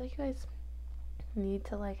yeah, and I feel like you guys need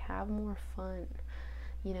to like have more fun.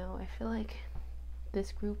 You know, I feel like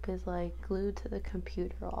this group is like glued to the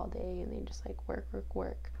computer all day and they just like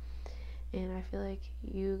work, and I feel like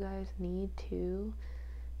you guys need to,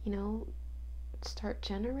 you know, start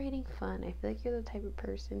generating fun. I feel like you're the type of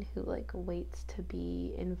person who like waits to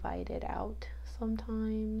be invited out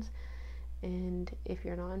sometimes. And if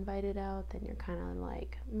you're not invited out, then you're kind of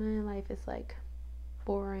like, my life is like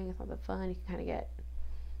boring, it's not that fun. You can kind of get,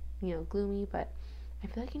 you know, gloomy. But I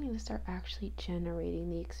feel like you need to start actually generating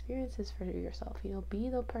the experiences for yourself. You know, be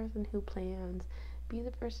the person who plans, be the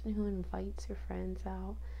person who invites your friends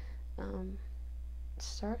out.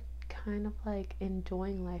 Start kind of like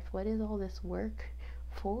enjoying life. What is all this work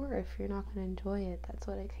for if you're not going to enjoy it? That's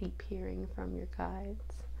what I keep hearing from your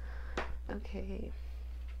guides. Okay.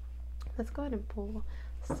 Let's go ahead and pull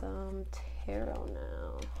some tarot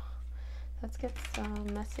now. Let's get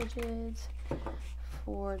some messages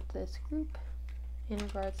for this group in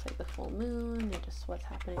regards to like the full moon and just what's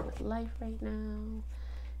happening with life right now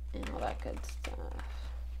and all that good stuff.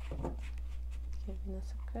 Giving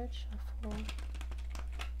this a good shuffle.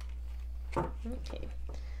 Okay,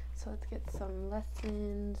 so let's get some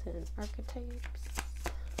lessons and archetypes.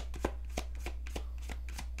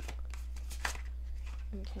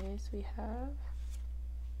 Okay, so we have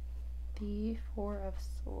the 4 of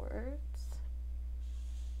Swords.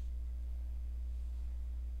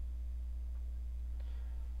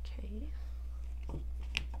 Okay.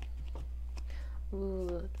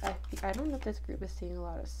 Ooh, I don't know if this group is seeing a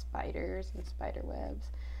lot of spiders and spider webs.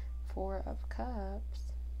 4 of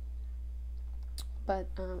Cups. But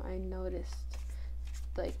I noticed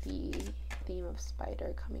like the theme of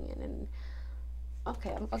spider coming in, and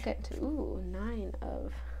okay, I'll get to 9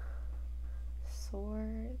 of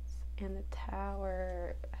Swords and the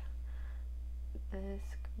Tower. This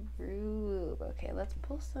group. Okay, let's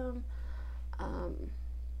pull some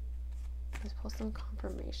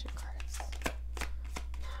confirmation cards.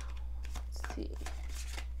 Now, let's see.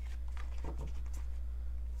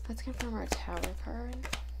 Let's confirm our Tower card.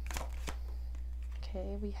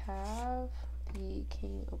 Okay, we have the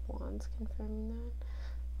King of Wands confirming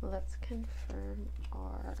that. Let's confirm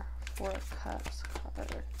our Four of Cups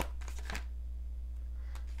card.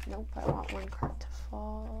 Nope, I want one card to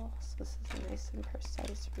fall. So this is a nice and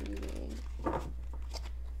precise reading.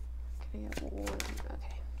 Can I get one?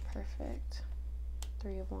 Okay, perfect.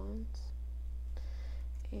 Three of Wands.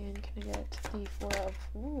 And can I get the Four of...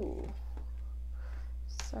 Ooh.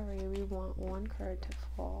 Sorry, we want one card to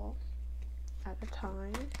fall at a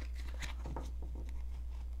time.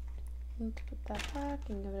 Let's put that back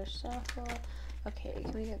and give it a shuffle. Okay,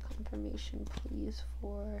 can we get confirmation, please,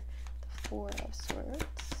 for the Four of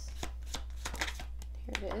Swords?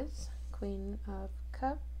 Here it is. Queen of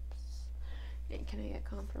Cups. And can I get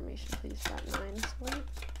confirmation, please, for that Nine of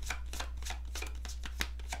Swords?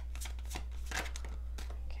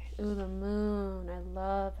 Okay. Ooh, the Moon. I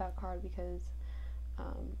love that card because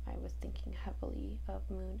I was thinking heavily of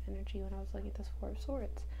moon energy when I was looking at this Four of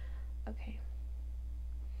Swords. Okay.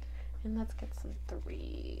 And let's get some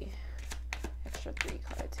extra three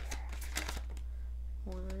cards here.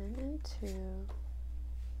 1 and 2.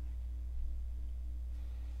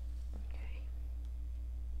 Okay.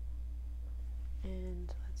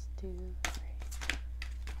 And let's do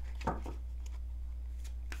 3.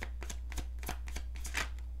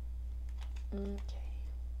 Okay.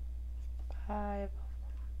 5 of Wands.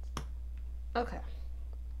 Okay.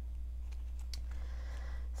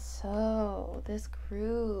 So this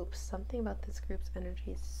group, something about this group's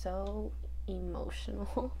energy is so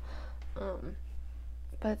emotional,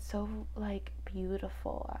 but so like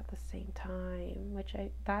beautiful at the same time, which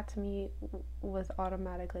that to me was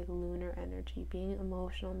automatic, like lunar energy, being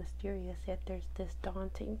emotional, mysterious, yet there's this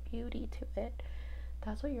daunting beauty to it.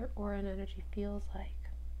 That's what your aura and energy feels like.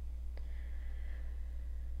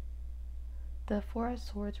 The Four of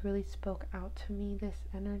Swords really spoke out to me, this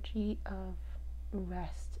energy of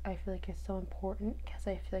rest. I feel like is so important because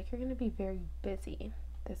I feel like you're going to be very busy,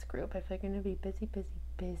 this group. I feel like you're going to be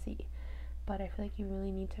busy, but I feel like you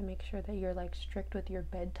really need to make sure that you're like strict with your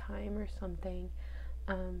bedtime or something.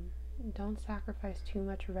 Don't sacrifice too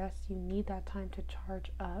much rest. You need that time to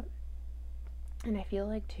charge up. And I feel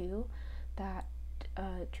like too that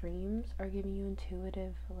dreams are giving you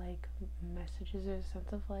intuitive like messages or a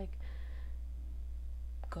sense of like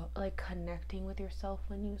connecting with yourself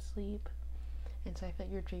when you sleep. And so I feel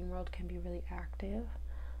like your dream world can be really active.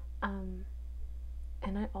 And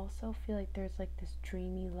I also feel like there's like this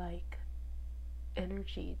dreamy like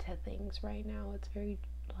energy to things right now. It's very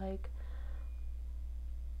like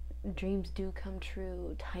dreams do come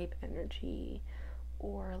true type energy,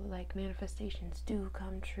 or like manifestations do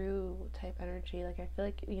come true type energy. Like I feel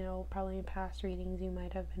like, you know, probably in past readings you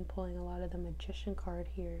might have been pulling a lot of the Magician card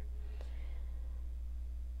here.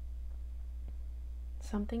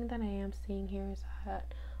 Something that I am seeing here is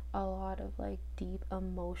that a lot of like deep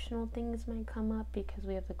emotional things might come up because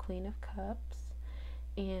we have the Queen of Cups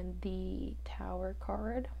and the Tower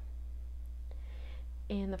card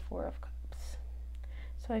and the Four of Cups.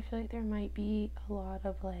 So I feel like there might be a lot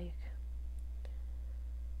of like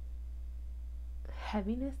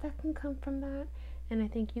heaviness that can come from that, and I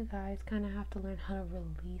think you guys kind of have to learn how to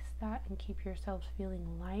release that and keep yourselves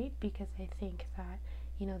feeling light, because I think that,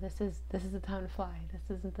 you know, this is the time to fly. This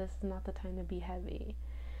is not the time to be heavy.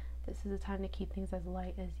 This is the time to keep things as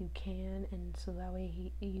light as you can, and so that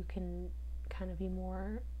way you can kind of be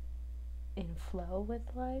more in flow with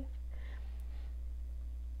life.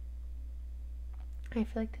 I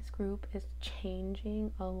feel like this group is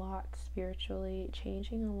changing a lot spiritually,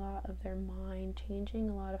 changing a lot of their mind, changing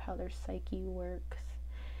a lot of how their psyche works.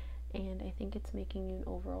 And I think it's making you an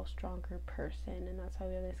overall stronger person. And that's why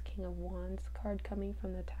we have this King of Wands card coming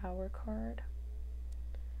from the Tower card.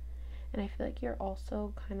 And I feel like you're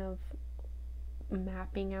also kind of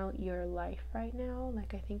mapping out your life right now.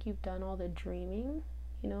 Like I think you've done all the dreaming.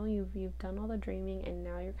 You know, you've done all the dreaming, and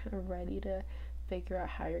now you're kind of ready to figure out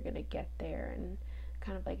how you're going to get there and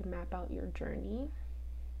kind of like map out your journey.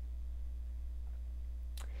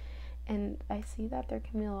 And I see that there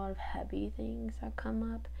can be a lot of heavy things that come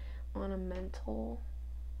up on a mental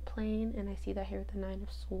plane, and I see that here with the Nine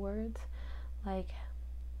of Swords, like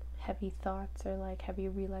heavy thoughts or like heavy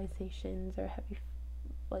realizations or heavy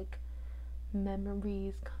like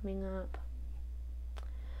memories coming up.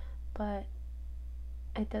 But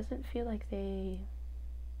it doesn't feel like they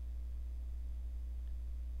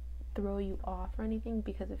throw you off or anything,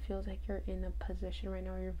 because it feels like you're in a position right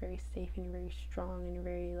now where you're very safe and you're very strong and you're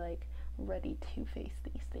very like ready to face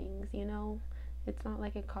these things, you know? It's not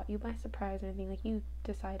like it caught you by surprise or anything. Like you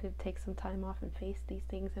decided to take some time off and face these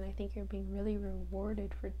things, and I think you're being really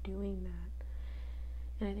rewarded for doing that.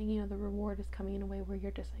 And I think, you know, the reward is coming in a way where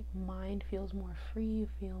your just like mind feels more free, you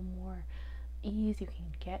feel more ease, you can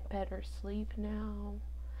get better sleep now.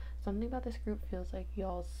 Something about this group feels like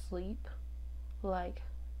y'all's sleep like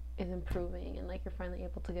is improving, and like you're finally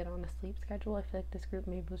able to get on a sleep schedule. I feel like this group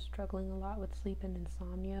maybe was struggling a lot with sleep and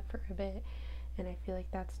insomnia for a bit, and I feel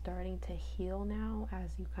like that's starting to heal now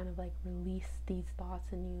as you kind of like release these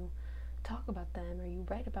thoughts and you talk about them, or you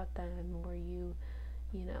write about them, or you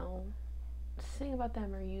know, sing about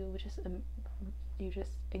them, or you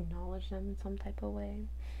just acknowledge them in some type of way.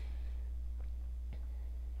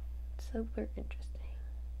 Super interesting.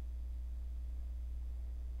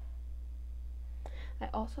 I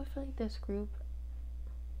also feel like this group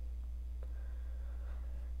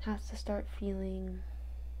has to start feeling,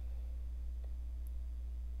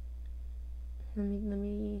 let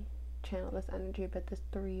me channel this energy, but this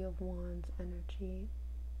 3 of Wands energy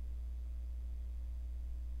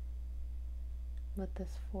with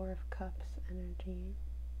this 4 of Cups energy.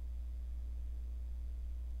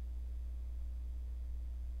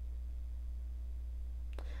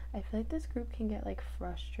 I feel like this group can get like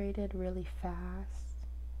frustrated really fast,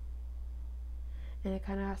 and it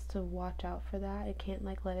kind of has to watch out for that. It can't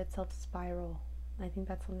like let itself spiral. I think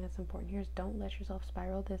that's something that's important here, is don't let yourself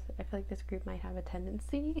spiral. I feel like this group might have a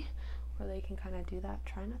tendency where they can kind of do that.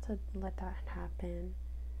 Try not to let that happen,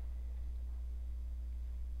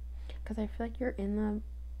 because I feel like you're in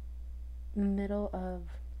the middle of,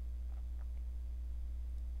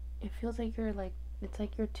 it feels like you're like, it's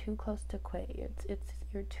like you're too close to quit.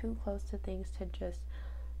 You're too close to things to just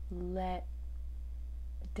let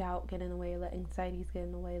doubt get in the way, let anxieties get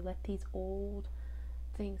in the way, let these old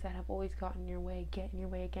things that have always gotten in your way get in your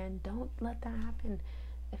way again. Don't let that happen.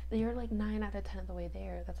 If you're like 9 out of 10 of the way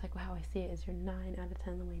there, that's like how I see it, is you're 9 out of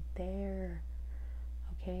 10 of the way there.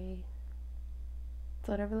 Okay?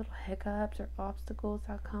 So whatever little hiccups or obstacles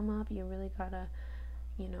that come up, you really gotta,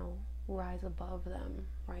 you know, rise above them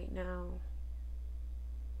right now.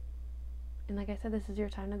 And like I said, this is your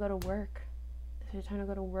time to go to work. This is your time to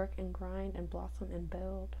go to work and grind and blossom and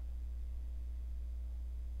build.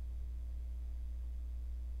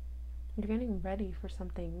 You're getting ready for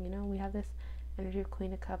something, you know? We have this energy of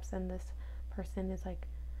Queen of Cups, and this person is like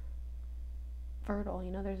fertile,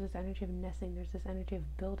 you know? There's this energy of nesting, there's this energy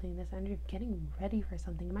of building, this energy of getting ready for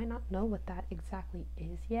something. You might not know what that exactly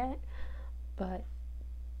is yet, but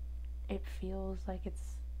it feels like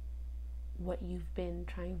it's what you've been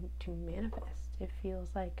trying to manifest. It feels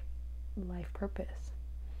like life purpose.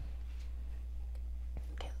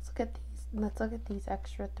 Okay, let's look at these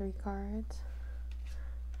extra 3 cards.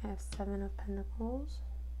 I have 7 of Pentacles,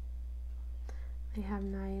 I have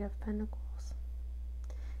Knight of Pentacles,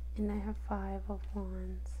 and I have 5 of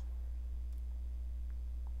Wands.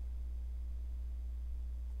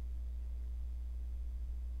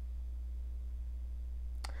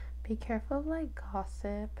 Be careful of like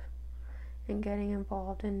gossip and getting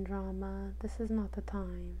involved in drama. This is not the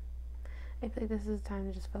time. I feel like this is the time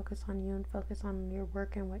to just focus on you and focus on your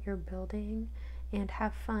work and what you're building and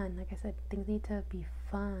have fun. Like I said, things need to be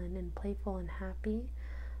fun and playful and happy.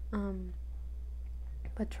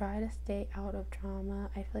 But try to stay out of drama.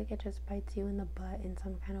 I feel like it just bites you in the butt in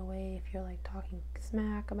some kind of way if you're like talking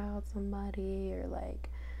smack about somebody or like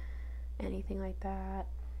anything like that.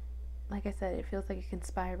 Like I said, it feels like it can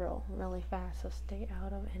spiral really fast, so stay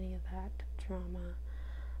out of any of that drama.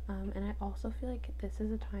 And I also feel like this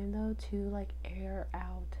is a time though to like air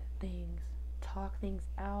out things, talk things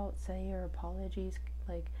out, say your apologies,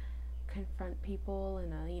 like confront people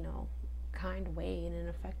in a, you know, kind way, in an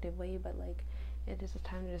effective way, but like it is a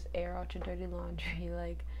time to just air out your dirty laundry.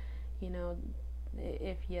 Like, you know,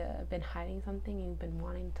 if you've been hiding something, you've been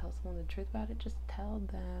wanting to tell someone the truth about it, just tell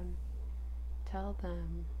them.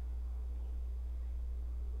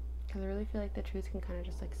 Because I really feel like the truth can kind of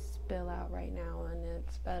just like spill out right now, and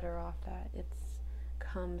it's better off that it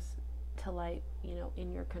comes to light, you know,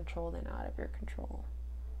 in your control than out of your control.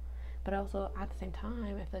 But also at the same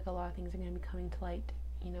time, I feel like a lot of things are going to be coming to light,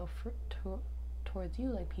 you know, towards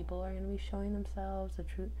you. Like people are going to be showing themselves, the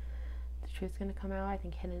truth's going to come out. I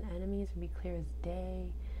think hidden enemies will be clear as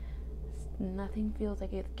day. Nothing feels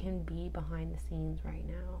like it can be behind the scenes right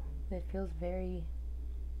now. It feels very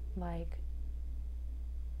like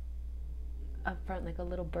up front, like a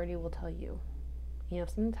little birdie will tell you. You know, if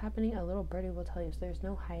something's happening, a little birdie will tell you. So there's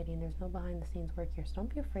no hiding, there's no behind the scenes work here. So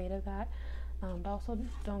don't be afraid of that. But also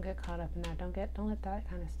don't get caught up in that. Don't let that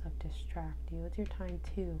kind of stuff distract you. It's your time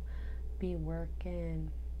to be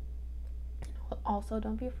working. Also,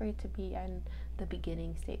 don't be afraid to be in the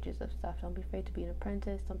beginning stages of stuff. Don't be afraid to be an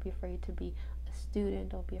apprentice. Don't be afraid to be a student.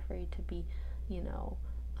 Don't be afraid to be, you know,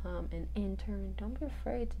 an intern, don't be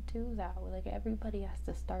afraid to do that. Like, everybody has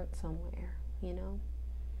to start somewhere, you know?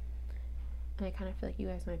 And I kind of feel like you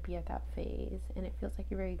guys might be at that phase, and it feels like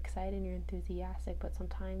you're very excited and you're enthusiastic, but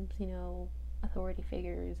sometimes, you know, authority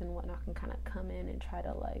figures and whatnot can kind of come in and try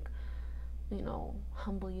to, like, you know,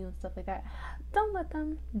 humble you and stuff like that. Don't let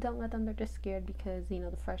them. They're just scared because, you know,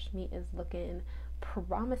 the fresh meat is looking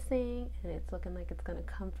promising and it's looking like it's gonna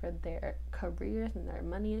come for their careers and their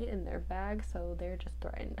money in their bag, so they're just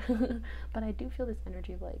threatened. But I do feel this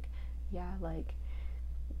energy of, like, yeah, like,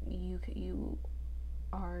 you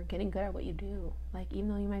are getting good at what you do. Like, even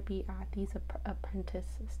though you might be at these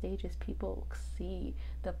apprentice stages, people see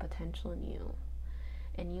the potential in you,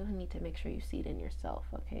 and you need to make sure you see it in yourself,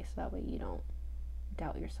 okay? So that way you don't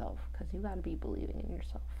doubt yourself, because you got to be believing in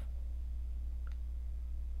yourself.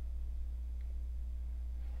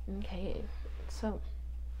 Okay, so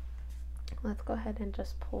let's go ahead and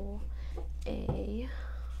just pull a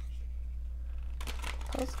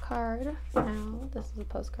postcard now. This is a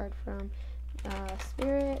postcard from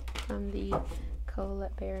Spirit, from the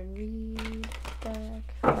Colette Baron Reed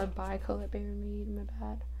deck, or by Colette Baron Reed, my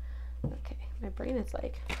bad. Okay, my brain is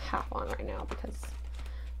like half on right now because,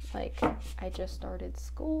 like, I just started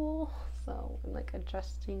school, so I'm like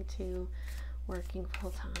adjusting to working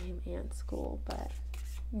full time and school, but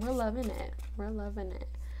we're loving it.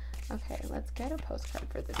 Okay, let's get a postcard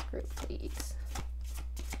for this group, please.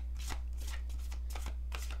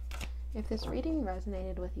 If this reading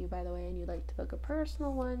resonated with you, by the way, and you'd like to book a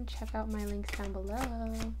personal one, check out my links down below.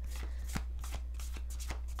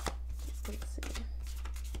 Let's see.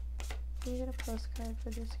 Can you get a postcard for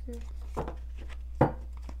this group?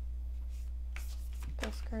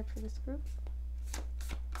 Postcard for this group.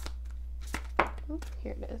 Oh,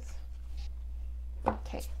 here it is.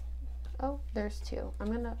 Okay. Oh, there's two. I'm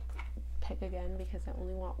gonna pick again because I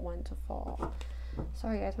only want one to fall.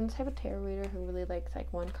 Sorry guys, I'm the type of tarot reader who really likes,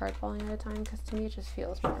 like, one card falling at a time, because to me it just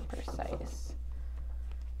feels more precise.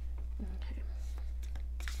 Okay.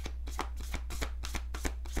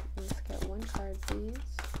 Let's get one card, please.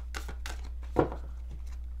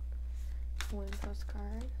 One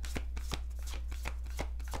postcard.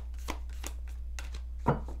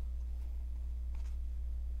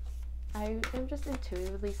 I am just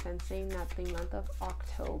intuitively sensing that the month of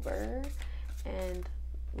October and,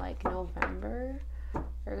 like, November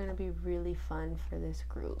are gonna be really fun for this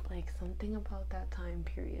group. Like, something about that time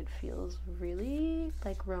period feels really,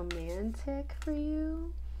 like, romantic for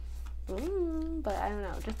you. But I don't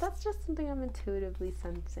know, that's just something I'm intuitively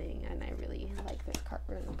sensing, and I really like this card.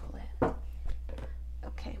 We're gonna pull it.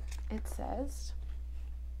 Okay, it says,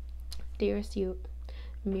 "Dearest you,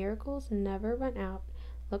 miracles never run out.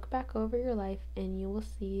 Look back over your life and you will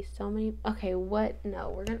see so many." Okay, what? No,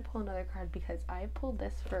 we're gonna pull another card because I pulled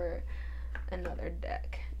this for another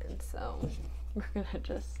deck, and so we're gonna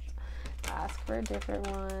just ask for a different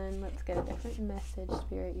one. Let's get a different message.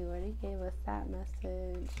 Spirit, you already gave us that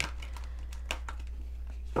message.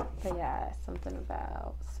 But yeah, something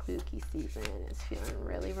about spooky season is feeling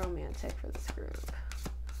really romantic for this group.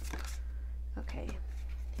 Okay,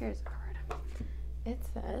 here's a card. It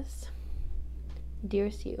says,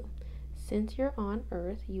 "Dearest you, since you're on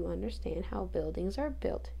Earth, you understand how buildings are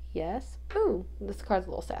built. Yes?" Ooh, this card's a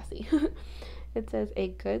little sassy. It says, "A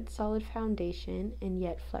good solid foundation and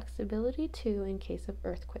yet flexibility too in case of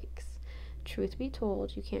earthquakes. Truth be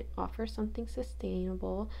told, you can't offer something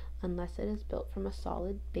sustainable unless it is built from a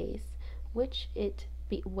solid base, whether it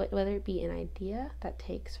be an idea that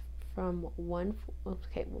takes from one,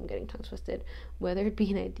 okay, I'm getting tongue twisted, whether it be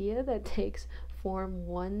an idea that takes form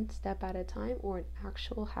one step at a time, or an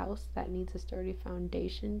actual house that needs a sturdy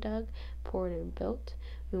foundation dug, poured, and built.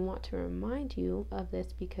 We want to remind you of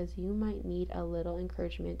this because you might need a little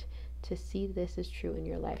encouragement to see this is true in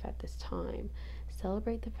your life at this time.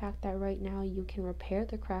 Celebrate the fact that right now you can repair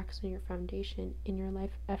the cracks in your foundation in your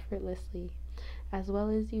life effortlessly, as well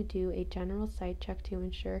as you do a general site check to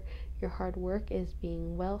ensure your hard work is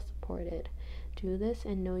being well supported. Do this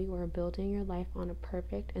and know you are building your life on a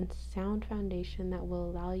perfect and sound foundation that will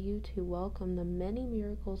allow you to welcome the many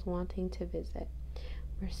miracles wanting to visit.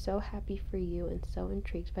 We're so happy for you and so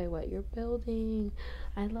intrigued by what you're building."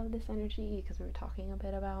 I love this energy because we were talking a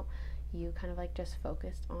bit about you kind of like just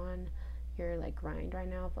focused on your like grind right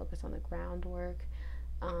now, focus on the groundwork,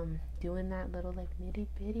 doing that little like nitty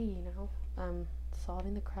bitty,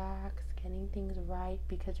 solving the cracks, getting things right,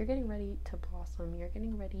 because you're getting ready to blossom. You're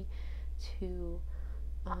getting ready to,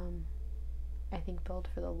 I think, build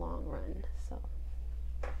for the long run. So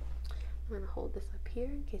I'm gonna hold this up here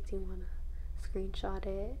in case you wanna screenshot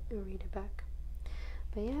it and read it back.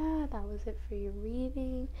 But yeah, that was it for your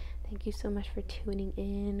reading. Thank you so much for tuning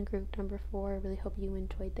in, group number 4. I really hope you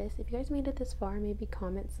enjoyed this. If you guys made it this far, maybe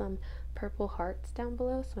comment some purple hearts down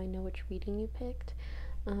below so I know which reading you picked.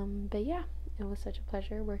 But yeah, it was such a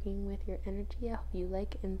pleasure working with your energy. I hope you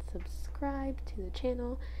like and subscribe to the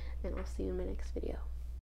channel, and I'll see you in my next video.